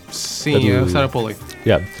Waltz. Sim, a Sarah Polley.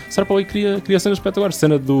 Sarah Polley queria cenas espetaculares. A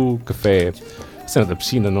cena do café, a cena da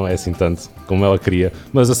piscina não é assim tanto como ela queria,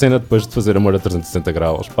 mas a cena depois de fazer amor a 360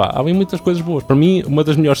 graus, pá, há bem muitas coisas boas. Para mim, uma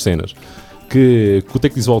das melhores cenas que o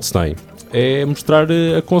Take This Waltz tem é mostrar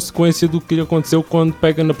a consequência do que lhe aconteceu quando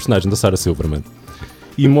pega na personagem da Sarah Silverman.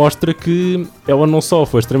 E mostra que ela não só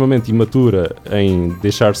foi extremamente imatura em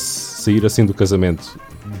deixar-se sair assim do casamento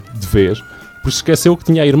de vez, porque esqueceu que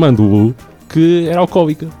tinha a irmã do Lu que era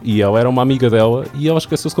alcoólica e ela era uma amiga dela e ela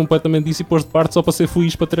esqueceu-se completamente disso e pôs de parte só para ser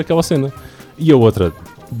feliz para ter aquela cena. E a outra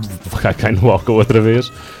cai no álcool outra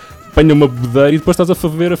vez, apanha uma bebedeira e depois estás a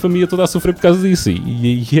ver a família toda a sofrer por causa disso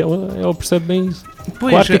e ela percebe bem isso.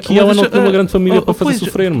 Pois, claro que aqui ela não tem uma grande família para fazer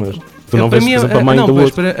sofrer, mas tu não vês, por exemplo, a mãe do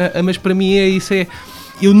outro. Mas para mim é isso.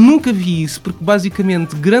 Eu nunca vi isso, porque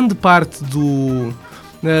basicamente grande parte do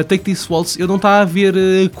Take This Waltz eu não estava a ver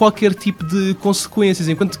qualquer tipo de consequências,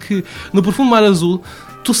 enquanto que no Profundo Mar Azul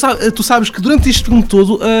tu sabes que durante este filme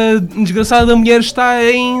todo a desgraçada mulher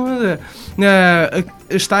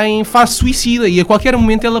está em fase suicida e a qualquer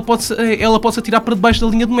momento ela pode-se atirar para debaixo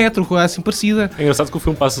da linha de metro, coisa assim parecida. É engraçado que o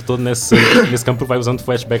filme passa todo nesse campo, vai usando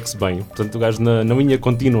flashbacks bem. Portanto, o gajo na linha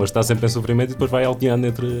contínua está sempre em sofrimento e depois vai alterando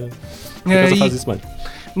entre... faz isso bem.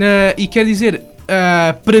 E quer dizer,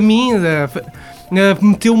 para mim,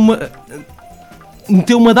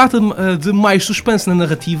 meteu uma data de mais suspense na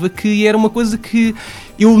narrativa, que era uma coisa que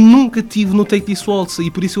eu nunca tive no Take This Waltz,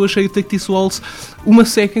 e por isso eu achei o Take This Waltz uma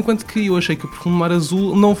seca, enquanto que eu achei que o Profundo Mar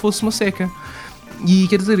Azul não fosse uma seca. E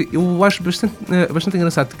quer dizer, eu acho bastante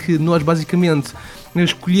engraçado que nós basicamente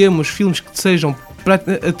escolhemos filmes que sejam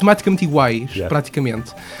tematicamente iguais,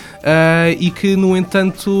 praticamente, e que no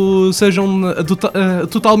entanto sejam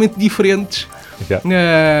totalmente diferentes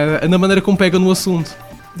na maneira como pegam no assunto.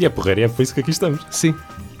 E é porreiro, e é por isso que aqui estamos. Sim.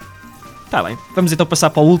 Está bem, vamos então passar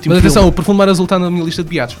para o último Mas atenção, filme. o Profundo Mar Azul está na minha lista de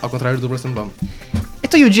beatos, ao contrário do Burst and Bomb.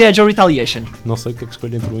 Então e o G.I. Joe Retaliation? Não sei o que é que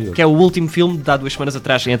escolhem entre mim. Que é o último filme de há 2 semanas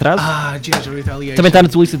atrás em atraso. G.I. Joe Retaliation. Também está na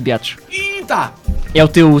tua lista de beatos. E tá! É o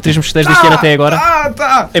teu 3 mosqueteiros deste ano até agora?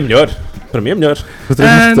 Tá! É melhor. Para mim é melhor.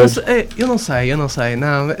 Eu não sei.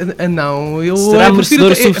 Não, eu será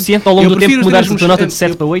merecedor o suficiente ao longo do tempo mudares a tua nota de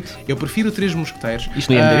 7 para 8? Eu prefiro 3 mosqueteiros.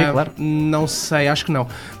 Isto no IMDb, claro. Não sei, acho que não.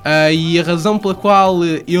 E a razão pela qual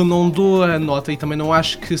eu não dou a nota e também não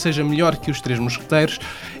acho que seja melhor que os 3 mosqueteiros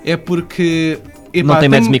é porque... não tem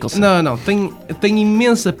Mads Mikkelsen. Não, tenho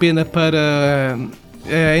imensa pena para...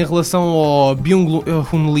 em relação ao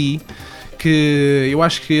Byung-Hun Lee, que eu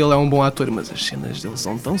acho que ele é um bom ator, mas as cenas dele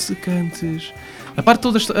são tão secantes. A parte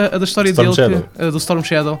toda da história dele, do Storm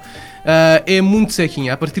Shadow, é muito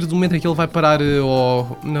sequinha, a partir do momento em que ele vai parar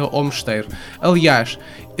ao mosteiro. Aliás,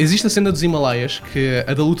 existe a cena dos Himalaias,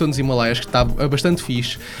 a da luta nos Himalaias, que está bastante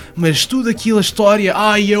fixe, mas tudo aquilo, a história,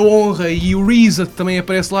 a honra, e o Reza também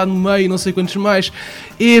aparece lá no meio, não sei quantos mais.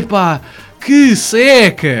 Epá, que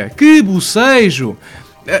seca, que bocejo.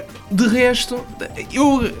 De resto,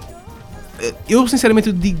 eu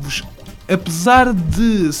sinceramente digo-vos, apesar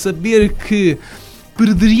de saber que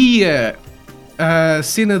perderia a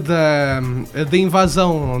cena da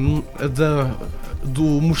invasão do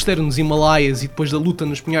mosteiro nos Himalaias e depois da luta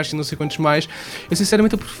nos punhais e não sei quantos mais, eu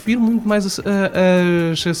sinceramente prefiro muito mais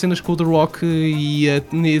as cenas com o The Rock e a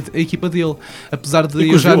equipa dele, apesar de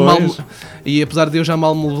eu já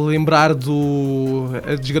mal me lembrar do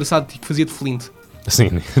desgraçado que fazia de Flint.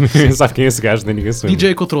 Sim, ninguém sabe quem é esse gajo, nem ninguém sabe.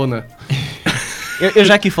 DJ Cotrona. Eu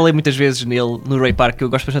já aqui falei muitas vezes nele, no Ray Park, que eu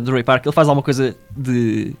gosto bastante do Ray Park. Ele faz alguma coisa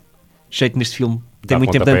de jeito neste filme. Tem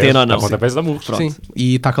muito tempo de antena ou não? Sim,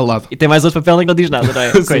 e está calado. E tem mais outro papel em que não diz nada, não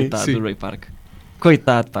é? Coitado do Ray Park.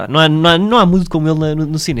 Coitado, pá. Não há muito como ele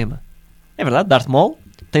no cinema. É verdade, Darth Maul.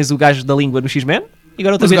 Tens o gajo da língua no X-Men. E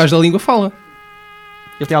agora outra vez... o gajo da língua fala.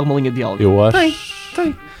 Ele tem alguma linha de diálogo? Eu acho.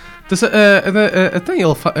 Tem.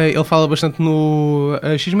 Ele fala bastante no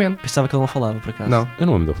X-Men. Pensava que ele não falava, por acaso. Não. Eu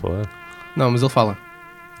não lembro de falar. Não, mas ele fala.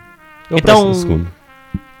 Ele aparece no segundo.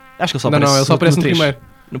 Acho que ele só aparece, ele só aparece no primeiro.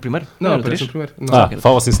 No primeiro? Não, ele aparece no primeiro.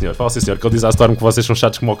 Fala sim senhor, que ele diz à Storm que vocês são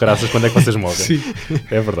chatos como o caraças, quando é que vocês morrem? Sim.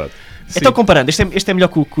 É verdade. Então comparando, este é melhor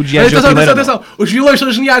que o G.I. Joe primeiro. Atenção, os vilões são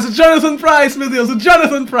geniais, o Jonathan Pryce, meu Deus, o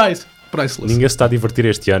Jonathan Pryce. Priceless. Ninguém se está a divertir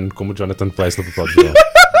este ano como o Jonathan Pryce do Episódio.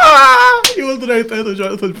 Eu adorei tanto o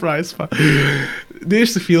Jonathan Pryce, pá.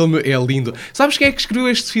 Este filme é lindo. Sabes quem é que escreveu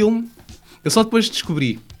este filme? Eu só depois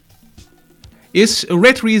descobri. O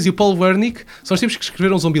Rhett Reese e o Paul Wernick são os tipos que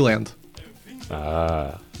escreveram Zombieland.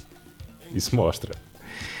 Isso mostra.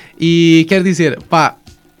 E quero dizer, pá,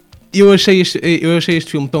 eu achei este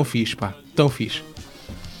filme tão fixe, pá, tão fixe.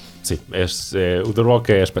 Sim, o The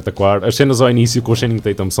Rock é espetacular. As cenas ao início com o Channing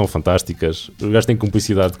Tatum são fantásticas. O gajo tem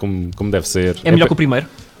cumplicidade como deve ser. É melhor que o primeiro?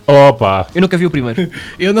 Opa! Eu nunca vi o primeiro.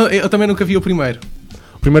 Eu também nunca vi o primeiro.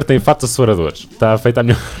 O primeiro tem fatos assessoradores. Está feito a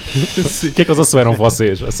minha... O que é que eles assoaram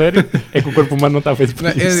vocês? A sério? É que o corpo humano não está feito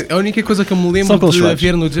por isso. A única coisa que eu me lembro de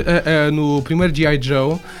ver no primeiro G.I.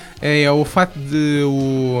 Joe é o facto de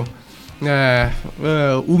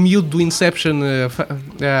o miúdo do Inception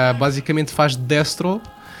basicamente faz de Destro.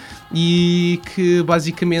 e que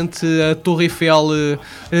basicamente a Torre Eiffel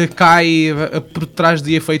cai por trás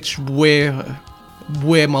de efeitos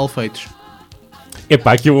bué mal feitos.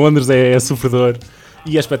 Epá, aqui o Londres é sofredor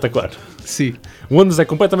e é espetacular. Sim. O Londres é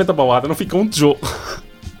completamente abalado, não fica um tijolo.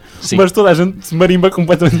 Sim. Mas toda a gente se marimba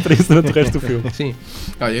completamente para isso durante o resto do filme. Sim.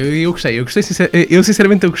 Olha, eu gostei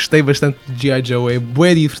sinceramente eu gostei bastante de G.I. Joe, é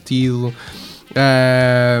bué divertido.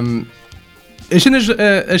 As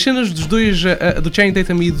cenas dos dois, do Channing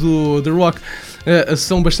Tatum e do The Rock,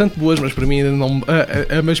 são bastante boas, mas para mim não.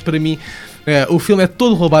 O filme é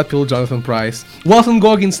todo roubado pelo Jonathan Pryce. O Walton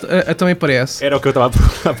Goggins também aparece. Era o que eu estava a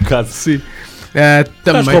procurar há bocado. Sim.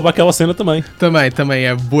 Também rouba aquela cena também. Também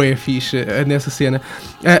é bué fixe nessa cena.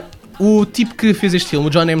 O tipo que fez este filme, o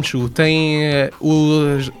John M. Chu, tem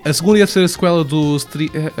a segunda e a terceira sequela do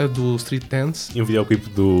Street Dance. E um videoclipe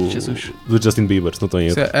do Justin Bieber, se não estou em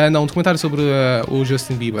erro. Não, um documentário sobre o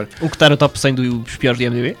Justin Bieber. O que está no top 100 dos piores de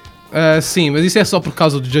IMDb? Sim, mas isso é só por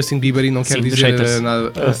causa do Justin Bieber e não quero dizer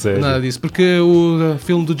nada disso. Porque o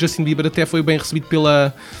filme do Justin Bieber até foi bem recebido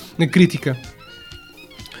pela crítica.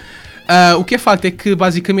 O que é facto é que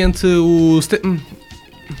basicamente o Step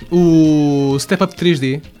Up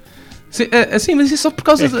 3D. Sim, mas isso é só por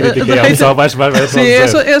causa é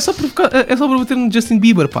só por bater no Justin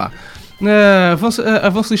Bieber, pá.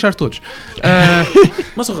 Vão-se lixar todos.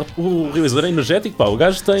 Mas o realizador é energético, pá. O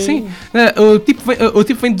gajo tem. Sim, o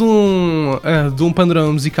tipo vem de um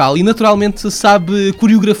panorama musical e naturalmente sabe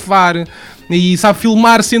coreografar e sabe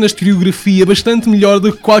filmar cenas de coreografia bastante melhor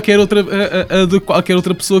do que qualquer outra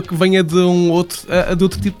pessoa que venha de outro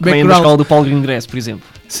tipo de background. Vem da escola do Paulo Ingresso, por exemplo.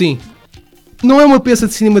 Sim. Não é uma peça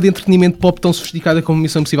de cinema de entretenimento pop tão sofisticada como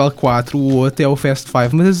Missão Impossível 4 ou até o Fast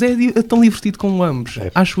 5, mas é tão divertido como ambos,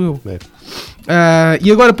 acho eu.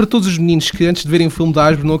 E agora, para todos os meninos que antes de verem o filme da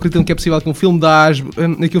Hasbro não acreditam que é possível que o filme da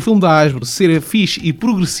Hasbro ser fixe e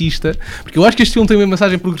progressista, porque eu acho que este filme tem uma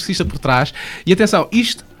mensagem progressista por trás, e atenção,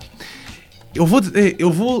 isto... Eu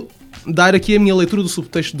vou dar aqui a minha leitura do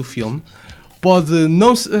subtexto do filme. Pode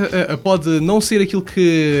não ser aquilo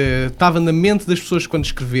que estava na mente das pessoas quando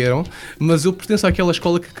escreveram, mas eu pertenço àquela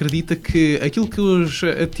escola que acredita que aquilo que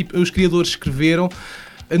os criadores escreveram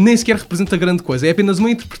nem sequer representa grande coisa, é apenas uma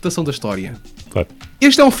interpretação da história. Claro.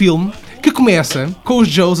 Este é um filme que começa com os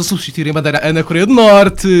Joes a substituírem bandeira na Coreia do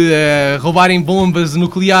Norte, a roubarem bombas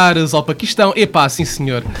nucleares ao Paquistão. Epá, sim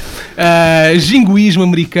senhor. Jingoísmo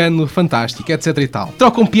americano fantástico, etc e tal.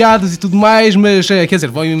 Trocam piadas e tudo mais, mas, quer dizer,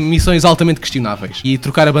 vão em missões altamente questionáveis. E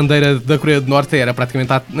trocar a bandeira da Coreia do Norte era praticamente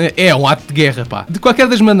um ato de guerra, pá. De qualquer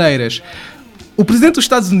das maneiras, o presidente dos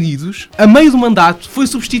Estados Unidos, a meio do mandato, foi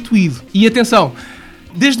substituído. E atenção,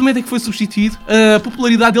 desde o momento em que foi substituído, a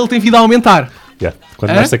popularidade dele tem vindo a aumentar.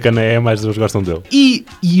 Quanto mais sacana é, mais eles gostam dele. E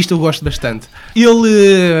isto eu gosto bastante.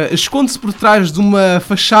 Ele esconde-se por trás de uma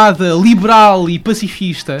fachada liberal e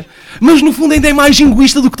pacifista, mas no fundo ainda é mais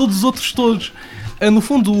jingoísta do que todos os outros todos. No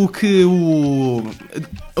fundo, o que o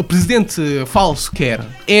presidente falso quer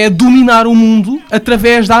é dominar o mundo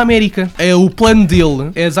através da América. O plano dele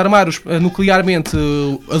é desarmar nuclearmente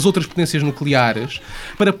as outras potências nucleares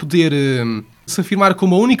para poder se afirmar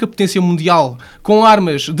como a única potência mundial com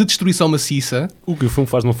armas de destruição maciça. O que o filme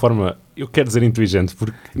faz de uma forma, eu quero dizer, inteligente,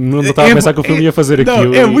 porque não estava a pensar que o filme ia fazer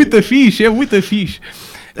aquilo. É muito fixe.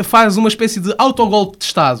 Faz uma espécie de autogolpe de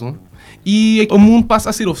Estado e o mundo passa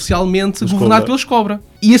a ser oficialmente governado pelos Cobra.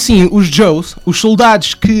 E assim, os Joes, os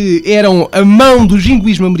soldados que eram a mão do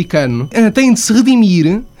jingoísmo americano, têm de se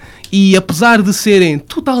redimir. E apesar de serem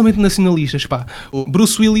totalmente nacionalistas, pá, o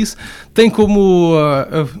Bruce Willis tem como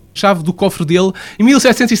a chave do cofre dele em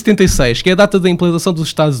 1776, que é a data da implantação dos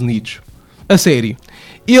Estados Unidos. A sério.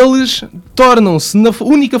 Eles tornam-se na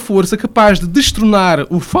única força capaz de destronar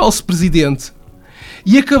o falso presidente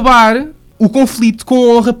e acabar o conflito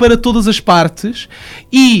com honra para todas as partes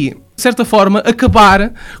e, de certa forma,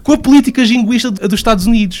 acabar com a política jingoísta dos Estados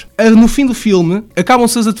Unidos. No fim do filme,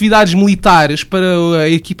 acabam-se as atividades militares para a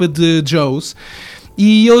equipa de Joes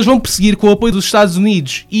e eles vão perseguir, com o apoio dos Estados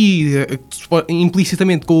Unidos e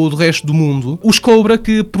implicitamente com o do resto do mundo, os Cobra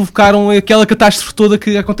que provocaram aquela catástrofe toda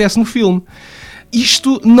que acontece no filme.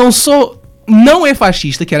 Isto não é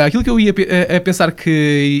fascista, que era aquilo que eu ia a pensar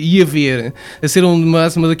que ia ver, a ser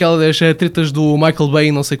uma daquelas tretas do Michael Bay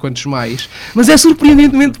e não sei quantos mais, mas é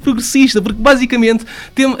surpreendentemente progressista, porque basicamente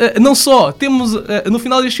temos no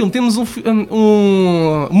final deste filme temos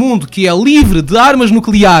um mundo que é livre de armas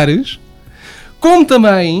nucleares, como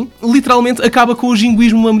também, literalmente, acaba com o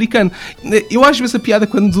jingoísmo americano. Eu acho essa piada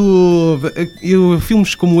quando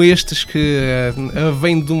filmes como estes, que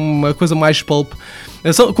vêm de uma coisa mais pulp,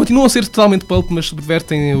 continuam a ser totalmente pulp, mas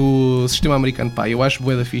subvertem o sistema americano. Pá, eu acho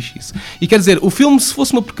bué da fixe isso. E quer dizer, o filme, se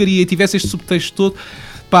fosse uma porcaria e tivesse este subtexto todo,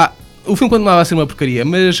 pá, o filme continuava a ser uma porcaria,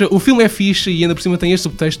 mas o filme é fixe e ainda por cima tem este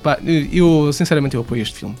subtexto, pá, sinceramente eu apoio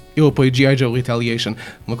este filme. Eu apoio G.I. Joe Retaliation,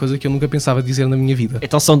 uma coisa que eu nunca pensava dizer na minha vida.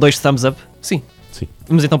 Então são 2 thumbs up? Sim.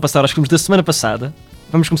 Vamos então passar aos filmes da semana passada.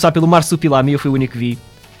 Vamos começar pelo Marsupilami, eu fui o único que vi.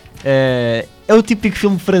 É o típico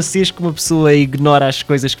filme francês que uma pessoa ignora as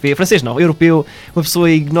coisas que vê. Francês não, europeu. Uma pessoa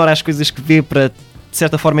ignora as coisas que vê para, de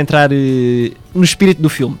certa forma, entrar no espírito do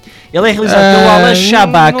filme. Ele é realizado pelo Alain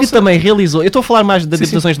Chabat, que também realizou... Eu estou a falar mais de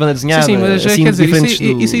adaptações de banda desenhada. Sim, mas assim, quer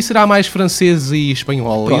dizer, isso aí será mais francês e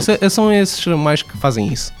espanhol. São esses mais que fazem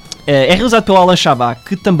isso. É realizado pelo Alain Chabat,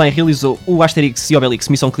 que também realizou o Asterix e Obelix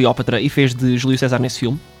Missão Cleópatra e fez de Júlio César nesse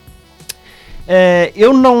filme.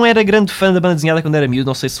 Eu não era grande fã da banda desenhada quando era miúdo,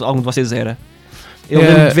 não sei se algum de vocês era. Eu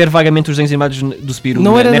lembro de ver vagamente os desenhos animados do Spirou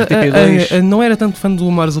na RTP2. Não era tanto fã do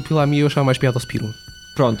Marsupilami, eu achava mais piada ao Spirou.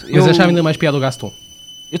 Pronto, mas achava ainda mais piada ao Gaston.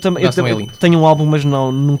 Eu também tenho um álbum, mas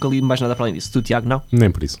nunca li mais nada para além disso. Tu, Tiago, não? Nem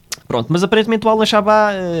por isso. Pronto, mas aparentemente o Alain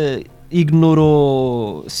Chabat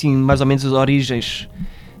ignorou, sim, mais ou menos as origens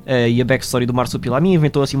e a backstory do Marsupilami,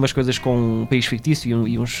 inventou assim umas coisas com um país fictício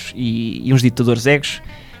e uns ditadores egos.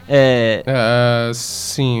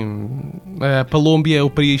 Sim, a Palômbia, o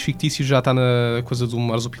país fictício, já está na coisa do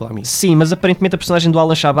Marsupilami. Sim, mas aparentemente a personagem do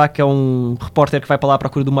Alain Chabat, que é um repórter que vai para lá à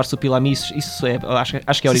procura do Marsupilami, isso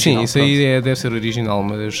acho que é original. Sim, isso aí deve ser original,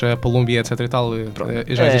 mas a Palômbia, etc e tal,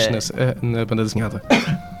 já existe na banda desenhada.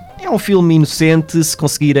 É um filme inocente, se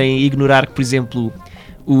conseguirem ignorar que, por exemplo,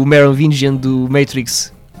 o Merovingian do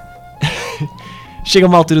Matrix chega a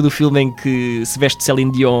uma altura do filme em que se veste de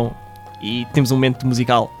Celine Dion e temos um momento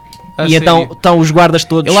musical. E então estão os guardas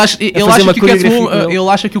todos a fazer uma coreografia. Ele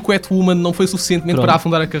acha que o Catwoman não foi suficientemente para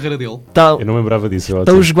afundar a carreira dele. Eu não lembrava disso.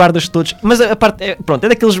 Estão os guardas todos... Mas a parte... é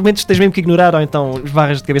daqueles momentos que tens mesmo que ignorar, ou então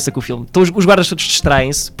esbarras de cabeça com o filme. Então os guardas todos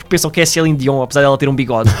distraem-se porque pensam que é Celine Dion, apesar dela ter um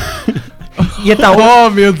bigode. E então, oh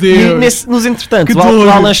meu Deus! Nos entretanto, o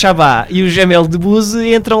Alain Chabat e o Jamel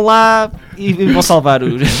Debbouze entram lá e vão salvar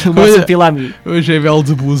o Marsupilami. O Jamel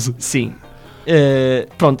Debbouze. Sim.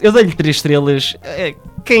 Pronto, eu dei-lhe 3 estrelas.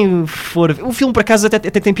 Quem for... O filme, por acaso, até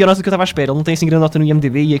tem pior nota do que eu estava à espera. Ele não tem assim grande nota no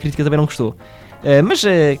IMDb e a crítica também não gostou. Mas,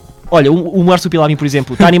 olha, o Marsupilami, por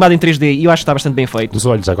exemplo, está animado em 3D e eu acho que está bastante bem feito. Os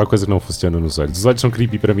olhos, há qualquer coisa que não funciona nos olhos. Os olhos são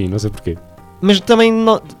creepy para mim, não sei porquê. Mas também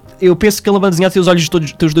não... Eu penso que ele banda desenhada tem os olhos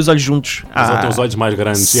todos, tem os 2 olhos juntos. Mas ele tem os olhos mais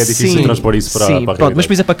grandes e é difícil transpor isso para a realidade. Pronto, mas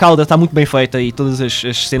por exemplo a cauda está muito bem feita e todas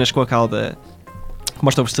as cenas com a cauda que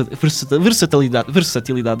mostram a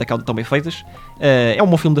versatilidade da cauda estão bem feitas. É um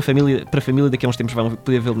bom filme para a família, daqui a uns tempos vão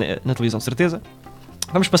poder vê-lo na televisão, de certeza.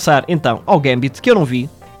 Vamos passar então ao Gambit, que eu não vi.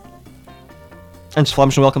 Antes de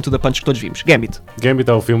falarmos no Welcome to the Punch que todos vimos. Gambit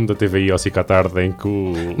é o filme da TVI ao SIC à tarde em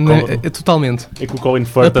que totalmente. Em que o Colin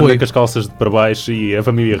Firth anda com as calças para baixo e a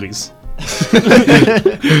família ri-se.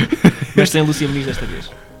 Mas tem a Lúcia Muniz desta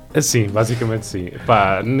vez. Sim, basicamente sim.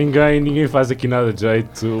 Pá, ninguém faz aqui nada de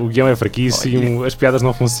jeito. O guião é fraquíssimo, as piadas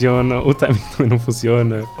não funcionam, o timing também não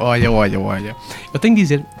funciona. Olha. Eu tenho de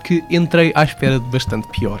dizer que entrei à espera de bastante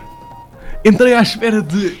pior. Entrei à espera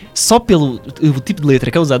de... Só pelo tipo de letra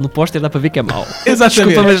que é usado no póster dá para ver que é mau.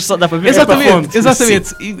 Exatamente. Desculpa, mas só dá para ver.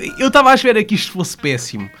 Exatamente. Eu estava à espera que isto fosse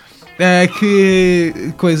péssimo.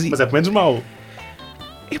 Que coisa... Mas é pelo menos mau.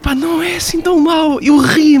 Epá, não é assim tão mau. Eu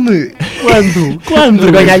ri-me. Quando?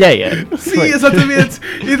 Vergonha alheia. Sim, exatamente.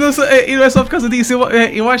 E não é só por causa disso.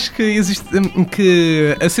 Eu acho que existe...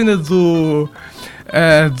 que a cena do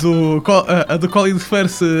Colin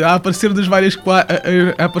Firth a aparecer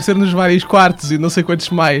nos vários quartos e não sei quantos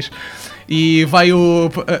mais, e vai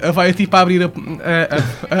tipo a abrir a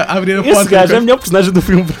porta. Esse gajo é o melhor personagem do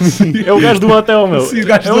filme para mim. É o gajo do hotel, meu. Sim, o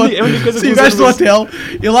gajo do hotel.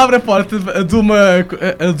 Ele abre a porta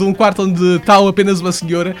de um quarto onde está apenas uma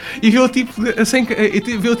senhora e vê o tipo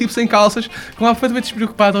sem calças, completamente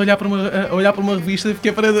despreocupado a olhar para uma revista, que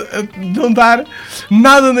é para não dar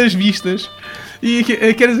nada nas vistas. E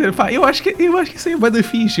quer dizer, pá, eu acho que isso é bem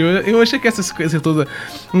fixe. Eu achei que essa sequência toda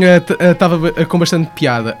estava com bastante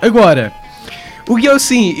piada. Agora, o guião,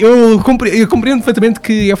 sim, eu compreendo perfeitamente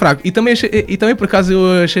que é fraco. E também por acaso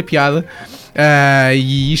eu achei piada.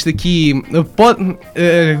 E isto aqui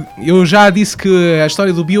eu já disse que a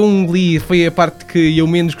história do Byung Lee foi a parte que eu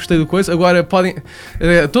menos gostei do coisa. Agora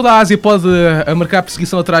toda a Ásia pode marcar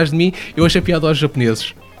perseguição atrás de mim. Eu achei piada aos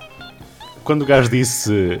japoneses. Quando o gajo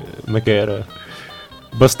disse, como é que era?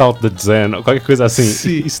 Bust out the Zen, ou qualquer coisa assim.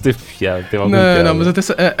 Sim. Isso teve piada, teve algum piada. Não, mas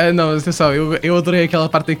atenção, eu adorei aquela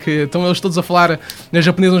parte em que estão eles todos a falar na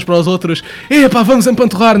japonesa uns para os outros. Epá, vamos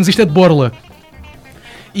empanturrar-nos, isto é de borla.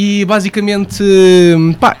 E basicamente,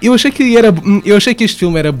 pá, eu achei que este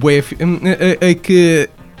filme era bué, que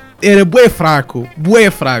era bué fraco,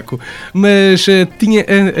 mas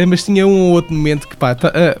tinha um ou outro momento que pá,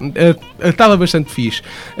 estava bastante fixe.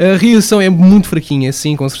 A reação é muito fraquinha,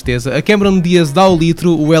 sim, com certeza. A Cameron Diaz dá o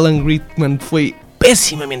litro, o Alan Rickman foi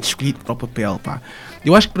pessimamente escolhido para o papel, pá.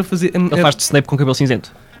 Eu acho que para fazer... Ele faz de Snape com cabelo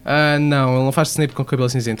cinzento. Não, ele não faz de Snape com cabelo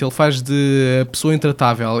cinzento, ele faz de pessoa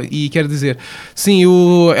intratável. E quer dizer, sim,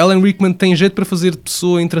 o Alan Rickman tem jeito para fazer de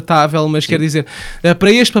pessoa intratável, mas quer dizer,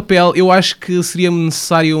 para este papel eu acho que seria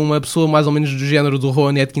necessário uma pessoa mais ou menos do género do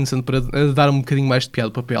Rowan Atkinson para dar um bocadinho mais de piada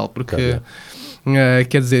ao papel, porque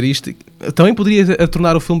quer dizer, isto também poderia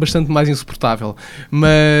tornar o filme bastante mais insuportável,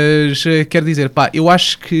 mas quer dizer, pá, eu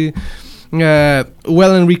acho que o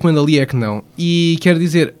Alan Rickman ali é que não. E quer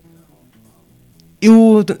dizer,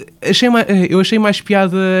 eu achei mais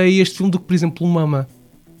piada a este filme do que, por exemplo, o Mama.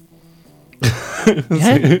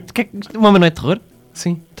 O Mama não é terror?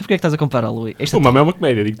 Sim. Então porquê é que estás a compará-lo? O Mama é uma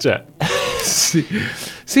comédia, digo-te já.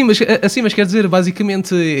 Sim, mas quer dizer,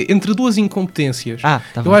 basicamente, entre duas incompetências, tá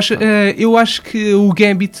eu acho que o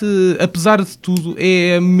Gambit, apesar de tudo,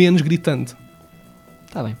 é menos gritante.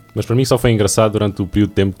 Está bem. Mas para mim só foi engraçado durante o período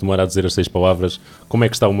de tempo que demora a dizer as 6 palavras como é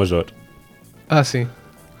que está o Major. Sim.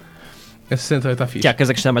 Essa cena está fixe. Tiago, queres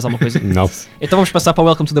acrescentar mais alguma coisa? Não. Então vamos passar para o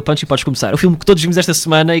Welcome to the Punch e podes começar. O filme que todos vimos esta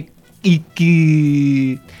semana e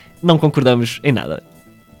que não concordamos em nada.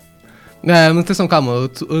 Atenção, calma.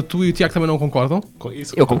 Tu e o Tiago também não concordam?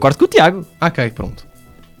 Eu concordo com o Tiago. Ok, pronto.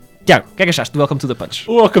 Tiago, o que é que achaste do Welcome to the Punch?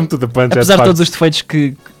 O Welcome to the Punch Apesar de todos os defeitos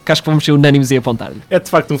que acho que vamos ser unânimes em apontar-lhe. É de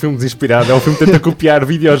facto um filme desinspirado. É um filme que tenta copiar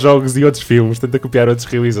videojogos e outros filmes, tenta copiar outros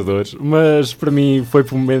realizadores, mas para mim foi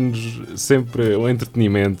pelo menos sempre um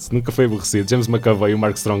entretenimento. Nunca foi aborrecido. James McAvoy e o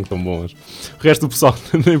Mark Strong estão bons. O resto do pessoal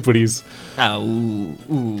nem por isso.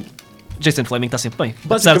 O Jason Fleming está sempre bem,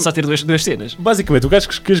 apesar de só ter duas cenas. Basicamente, o gajo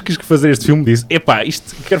que quis fazer este filme disse: epá,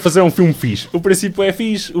 isto quero fazer um filme fixe. O princípio é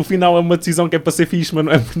fixe, o final é uma decisão que é para ser fixe, mas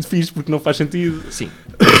não é muito fixe porque não faz sentido. Sim.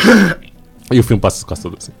 E o filme passa-se quase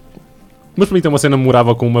todo assim. Mas para mim tem uma cena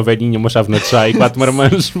memorável com uma velhinha, uma chávena de chá e 4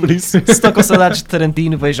 marmãs, por isso. Se estão com saudades de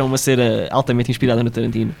Tarantino, vejam uma cena altamente inspirada no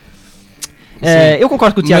Tarantino. Eu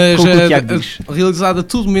concordo com o Tiago, com o que o Tiago diz. Realizada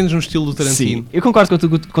tudo menos no estilo do Tarantino. Sim, eu concordo com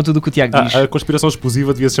tudo o que o Tiago diz. A conspiração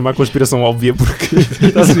explosiva devia se chamar conspiração óbvia, porque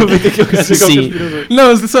estás a ver aquilo que se chega. Sim.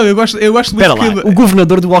 Não, atenção, eu gosto espera muito lá, o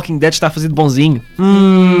governador do Walking Dead está a fazer de bonzinho.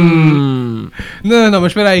 Não,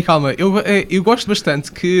 mas espera aí, calma. Eu gosto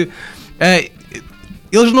bastante que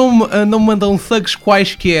eles não mandam thugs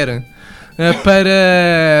quaisquer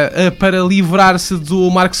para livrar-se do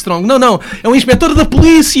Mark Strong. Não, é um inspetor da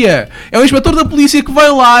polícia. É um inspetor da polícia que vai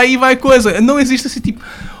lá e vai coisa. Não existe assim tipo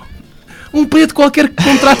um preto qualquer que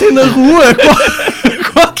contratem na rua.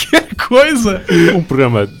 Qualquer coisa. Um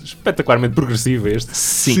programa espetacularmente progressivo este.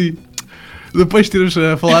 Sim. Depois de teres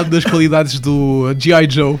falado das qualidades do G.I.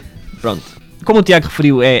 Joe. Pronto. Como o Tiago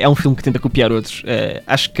referiu, é um filme que tenta copiar outros.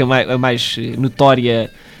 Acho que a mais notória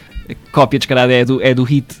cópia descarada é do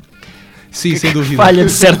Hit. Sim, sem dúvida. Falha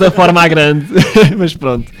de certa forma à grande, mas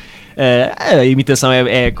pronto. A imitação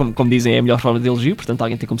como dizem, é a melhor forma de elogio, portanto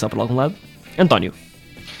alguém tem que começar por algum lado. António,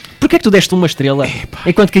 porquê é que tu deste uma estrela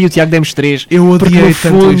enquanto que eu e o Tiago demos 3? Eu odiei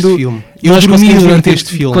tanto este filme. Eu dormi durante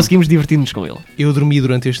este filme. Conseguimos divertir-nos com ele. Eu dormi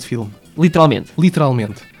durante este filme.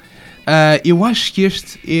 Literalmente. Eu acho que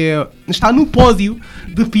este está no pódio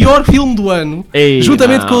de pior filme do ano,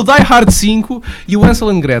 juntamente com o Die Hard 5 e o Hansel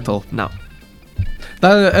and Gretel. Não.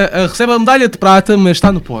 Recebe a medalha de prata, mas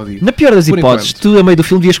está no pódio. Na pior das hipóteses, tu a meio do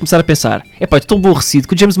filme devias começar a pensar: estou tão aborrecido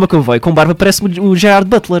que o James McAvoy com barba parece-me o Gerard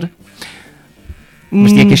Butler.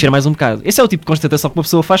 Mas tinha que encher mais um bocado. Esse é o tipo de constatação que uma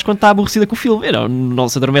pessoa faz quando está aborrecida com o filme. Não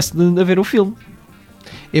se adormece de ver o filme.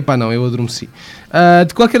 Não, eu adormeci.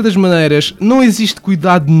 De qualquer das maneiras, não existe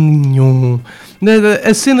cuidado nenhum.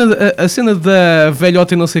 A cena da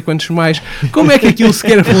velhota e não sei quantos mais, como é que aquilo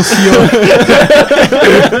sequer funciona?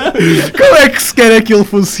 Como é que sequer aquilo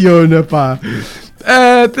funciona, pá?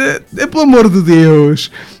 Pelo amor de Deus.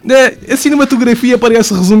 A cinematografia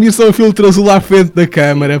parece resumir-se a um filtro azul à frente da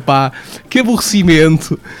câmara, pá. Que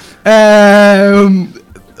aborrecimento.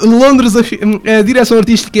 Londres, a direção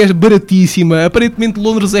artística é baratíssima. Aparentemente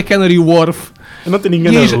Londres é Canary Wharf. Não tem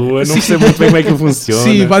ninguém na rua, não percebo muito bem como é que funciona.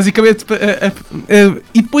 Sim, basicamente.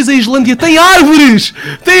 E depois a Islândia tem árvores!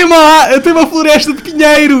 Tem uma floresta de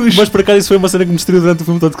pinheiros! Mas por acaso isso foi uma cena que me destruiu durante o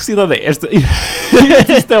filme todo. Que cidade é esta?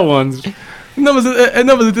 Isto é Londres. Não, mas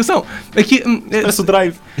atenção. Aqui, Parece o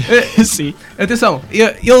Drive. Sim. atenção.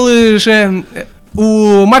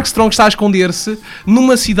 O Mark Strong está a esconder-se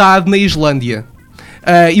numa cidade na Islândia.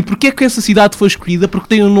 E porquê é que essa cidade foi escolhida? Porque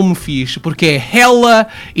tem um nome fixe. Porque é Hela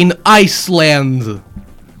in Iceland.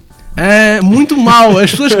 Muito mau.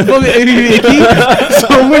 As pessoas que vão viver aqui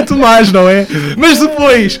são muito más, não é? Mas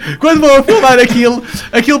depois, quando vão a filmar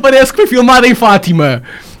aquilo parece que foi filmado em Fátima.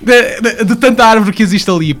 De tanta árvore que existe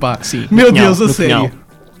ali, pá. Sim, meu Pinhal, Deus, a sério. Pinhal.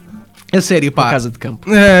 A sério, pá. Uma casa de campo.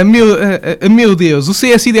 Meu Deus, o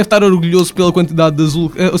CSI deve estar orgulhoso pela quantidade de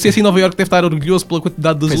azul. O CSI Nova York deve estar orgulhoso pela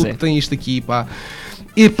quantidade de azul que tem isto aqui, pá.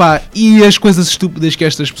 E as coisas estúpidas que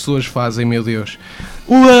estas pessoas fazem, meu Deus.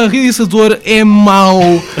 O realizador é mau.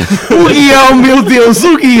 O guião, meu Deus,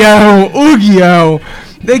 o guião.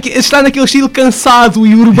 Está naquele estilo cansado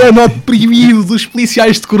e urbano oprimido dos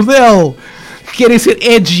policiais de cordel. Que querem ser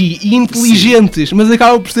edgy e inteligentes, sim, mas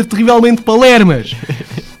acabam por ser terrivelmente palermas.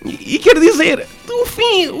 E quero dizer, o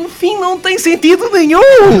fim não tem sentido nenhum.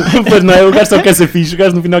 Pois não é, o gajo só quer ser fixe, o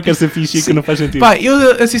gajo no final quer ser fixe e que não faz sentido. Pá,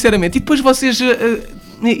 eu sinceramente, e depois vocês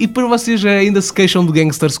ainda se queixam do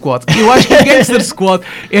Gangster Squad. Eu acho que o Gangster Squad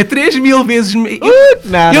é 3000 vezes...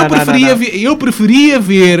 Eu preferia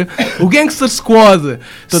ver o Gangster Squad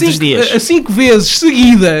todos os dias 5 vezes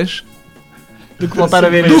seguidas do que voltar a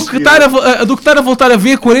ver do que estar a voltar a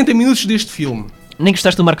ver 40 minutos deste filme. Nem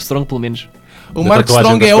gostaste do Mark Strong, pelo menos? O Mark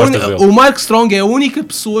Strong é a única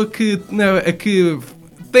pessoa que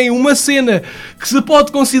tem uma cena que se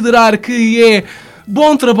pode considerar que é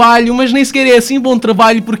bom trabalho, mas nem sequer é assim bom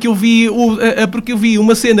trabalho, porque eu vi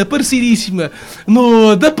uma cena parecidíssima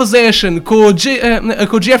no The Possession com o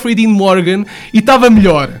Jeffrey Dean Morgan e estava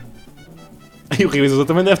melhor. E o realizador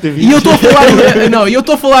também deve ter visto. E eu estou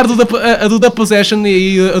a falar do The Possession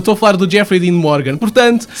e eu estou a falar do Jeffrey Dean Morgan.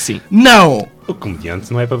 Portanto, sim, não. O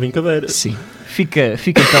comediante não é para brincadeira. Sim. Fica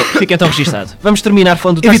então registado. Vamos terminar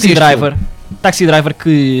falando do Taxi Driver. Taxi Driver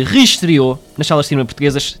que reestreou nas salas de cinema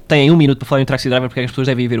portuguesas. Têm 1 minuto para falar em Taxi Driver porque as pessoas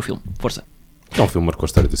devem ir ver o filme. Força. É um filme que marcou a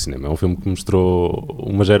história do cinema. É um filme que mostrou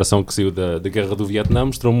uma geração que saiu da guerra do Vietnã,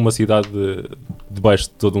 mostrou uma cidade debaixo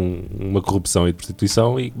de toda uma corrupção e de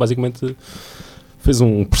prostituição e basicamente fez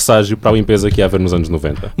um presságio para a limpeza que ia haver nos anos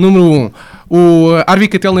 90. Número 1. O Harvey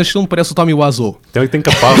Keitel neste filme parece o Tommy Wiseau. Tem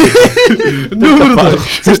caparro. Número 2.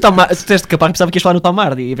 Se disseste caparro, pensava que ias falar no Tom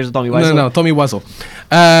Hardy em vez do Tommy Wiseau. Não, Tommy Wiseau.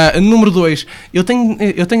 Número 2. Eu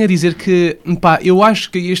tenho a dizer que, pá, eu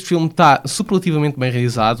acho que este filme está superlativamente bem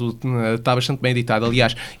realizado, está bastante bem editado.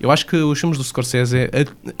 Aliás, eu acho que os filmes do Scorsese,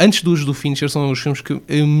 antes dos do Fincher, são os filmes que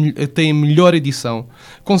têm a melhor edição,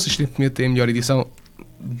 consistentemente têm a melhor edição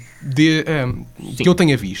que eu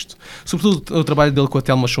tenha visto. Sobretudo o trabalho dele com a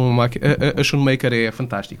Thelma Schoonmaker é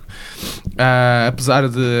fantástico. Apesar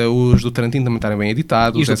de os do Tarantino também estarem bem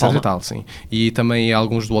editados, etc. E tal, sim. E também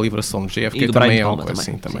alguns do Oliver Stone, JFK também é uma coisa,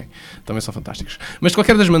 sim, também são fantásticos. Mas de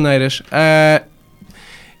qualquer das maneiras, é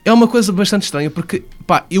uma coisa bastante estranha porque,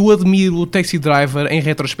 pá, eu admiro o Taxi Driver em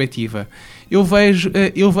retrospectiva. Eu vejo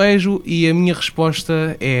e a minha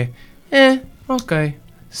resposta é ok,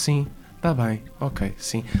 sim. Está bem, ok,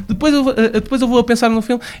 sim. Depois eu vou a pensar no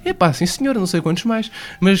filme. Sim senhor, não sei quantos mais.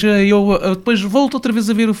 Mas eu depois volto outra vez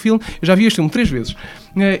a ver o filme. Eu já vi este filme 3 vezes.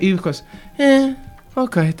 E depois,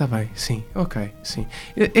 ok, está bem, sim, ok, sim.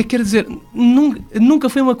 Quer dizer, nunca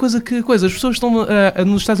foi uma coisa que... As pessoas estão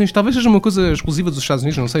nos Estados Unidos, talvez seja uma coisa exclusiva dos Estados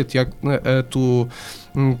Unidos, não sei, Tiago, tu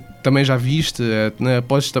também já viste,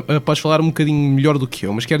 podes falar um bocadinho melhor do que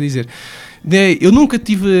eu, mas quero dizer... Eu nunca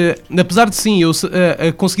tive, apesar de sim, eu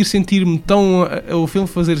conseguir sentir-me tão, o filme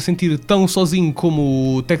fazer sentir tão sozinho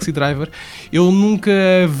como o Taxi Driver, eu nunca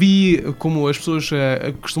vi, como as pessoas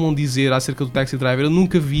costumam dizer acerca do Taxi Driver, eu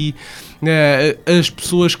nunca vi as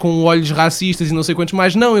pessoas com olhos racistas e não sei quantos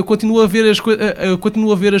mais. Não, eu continuo a ver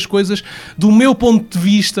as coisas do meu ponto de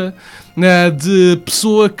vista de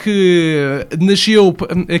pessoa que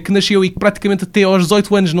nasceu e que praticamente até aos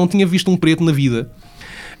 18 anos não tinha visto um preto na vida.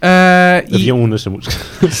 Havia um nessa música.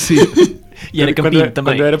 Sim. E era campinho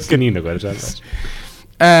também. Quando eu era pequenino, agora já.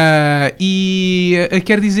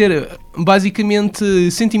 Quer dizer, basicamente,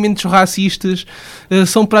 sentimentos racistas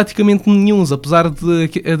são praticamente nenhuns, apesar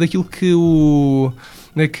daquilo que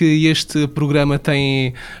este programa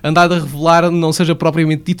tem andado a revelar não seja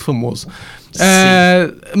propriamente dito famoso.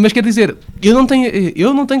 Mas quer dizer, eu não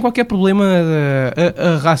tenho qualquer problema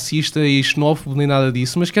racista e xenófobo nem nada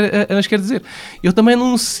disso, mas quer dizer, eu também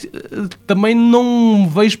não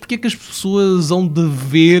vejo porque é que as pessoas hão de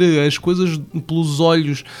ver as coisas pelos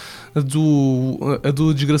olhos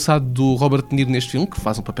do desgraçado do Robert De Niro neste filme, que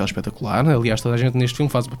faz um papel espetacular. Aliás, toda a gente neste filme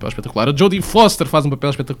faz um papel espetacular. A Jodie Foster faz um papel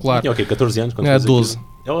espetacular. Tinha o quê? 14 anos? 12.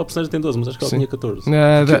 Ela, a personagem tem 12, mas acho que ela Sim. tinha 14.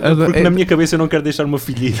 Porque na minha cabeça eu não quero deixar uma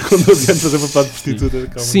filhinha com 12 anos fazer papel de prostituta.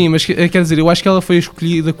 Calma. Sim, mas quer dizer, eu acho que ela foi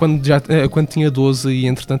escolhida quando tinha 12 e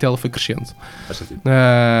entretanto ela foi crescendo. Faz sentido.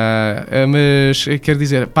 Mas quer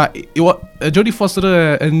dizer, pá, a Jodie Foster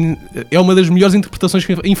é uma das melhores interpretações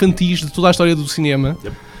infantis de toda a história do cinema.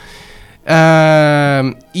 Yep.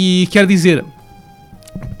 E quer dizer,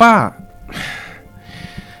 pá,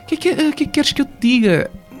 o que é que queres que eu te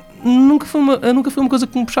diga? Nunca foi uma coisa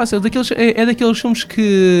que me puxasse. É daqueles filmes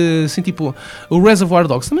que, assim, tipo, o Reservoir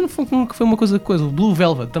Dogs também nunca foi uma coisa. O Blue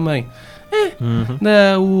Velvet também.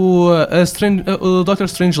 O Dr.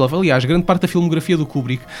 Strangelove, aliás, grande parte da filmografia do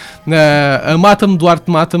Kubrick. Mata-me,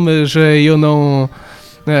 Duarte mata, mas eu não.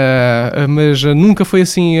 Mas nunca foi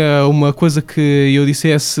assim uma coisa que eu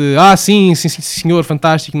dissesse sim senhor,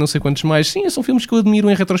 fantástico, não sei quantos mais. Sim, são filmes que eu admiro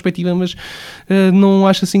em retrospectiva, mas não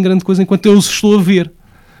acho assim grande coisa enquanto eu os estou a ver.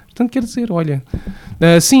 Portanto, quer dizer, olha,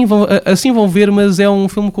 sim, vão ver, mas é um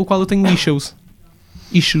filme com o qual eu tenho issues.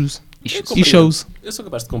 Eu sou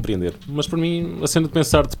capaz de compreender, mas para mim a cena de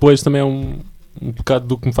pensar depois também é um bocado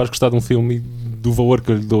do que me faz gostar de um filme e do valor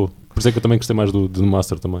que eu lhe dou. Por isso é que eu também gostei mais do The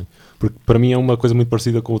Master também, porque para mim é uma coisa muito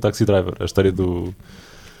parecida com o Taxi Driver, a história do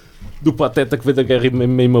Pateta que veio da guerra e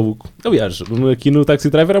meio maluco. Aliás, aqui no Taxi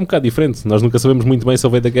Driver é um bocado diferente. Nós nunca sabemos muito bem se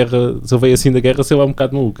ele veio da guerra, se ele veio assim da guerra, se ele é um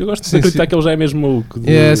bocado maluco. Eu gosto de acreditar que ele já é mesmo maluco.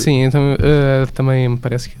 Sim, então, também me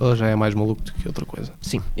parece que ele já é mais maluco do que outra coisa.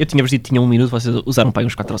 Sim, eu tinha-vos dito que tinha 1 minuto, vocês usaram para aí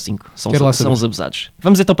uns 4 ou 5. São os abusados.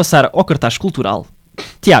 Vamos então passar ao cartaz cultural.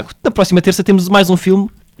 Tiago, na próxima terça temos mais um filme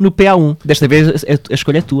no PA1. Desta vez a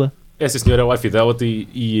escolha é tua. É, sim senhor, é o Infidelity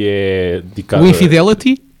e é dedicado o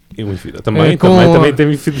Infidelity? Também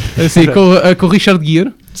tem Infidelity. Sim, com o Richard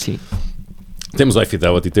Gere. Sim. Temos o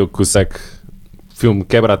Infidelity, tem o Cusack. O filme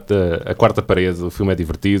quebra a quarta parede, o filme é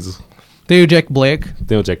divertido. Tem o Jack Black.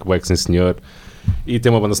 Sim senhor. E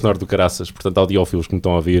tem uma banda sonora do caraças. Portanto, audiófilos que me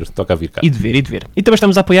estão a ouvir, toca a vir cá. E de ver. E também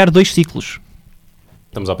estamos a apoiar 2 ciclos.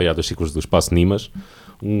 Estamos a apoiar 2 ciclos do Espaço Nimas.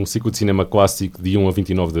 Um ciclo de cinema clássico de 1 a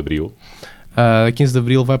 29 de Abril. A 15 de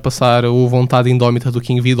Abril vai passar o Vontade Indómita do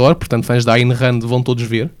King Vidor. Portanto, fãs da Ayn Rand vão todos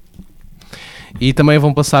ver. E também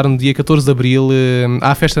vão passar no dia 14 de Abril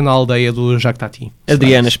à festa na aldeia do Jacques Tati.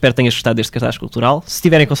 Adriana, espero que tenhas gostado deste cartaz cultural. Se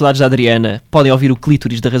tiverem com saudades da Adriana, podem ouvir o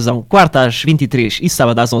Clítoris da Razão quarta às 23 e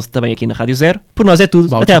sábado às 11 também aqui na Rádio Zero. Por nós é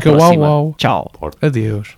tudo. Até à próxima. Tchau. Adeus.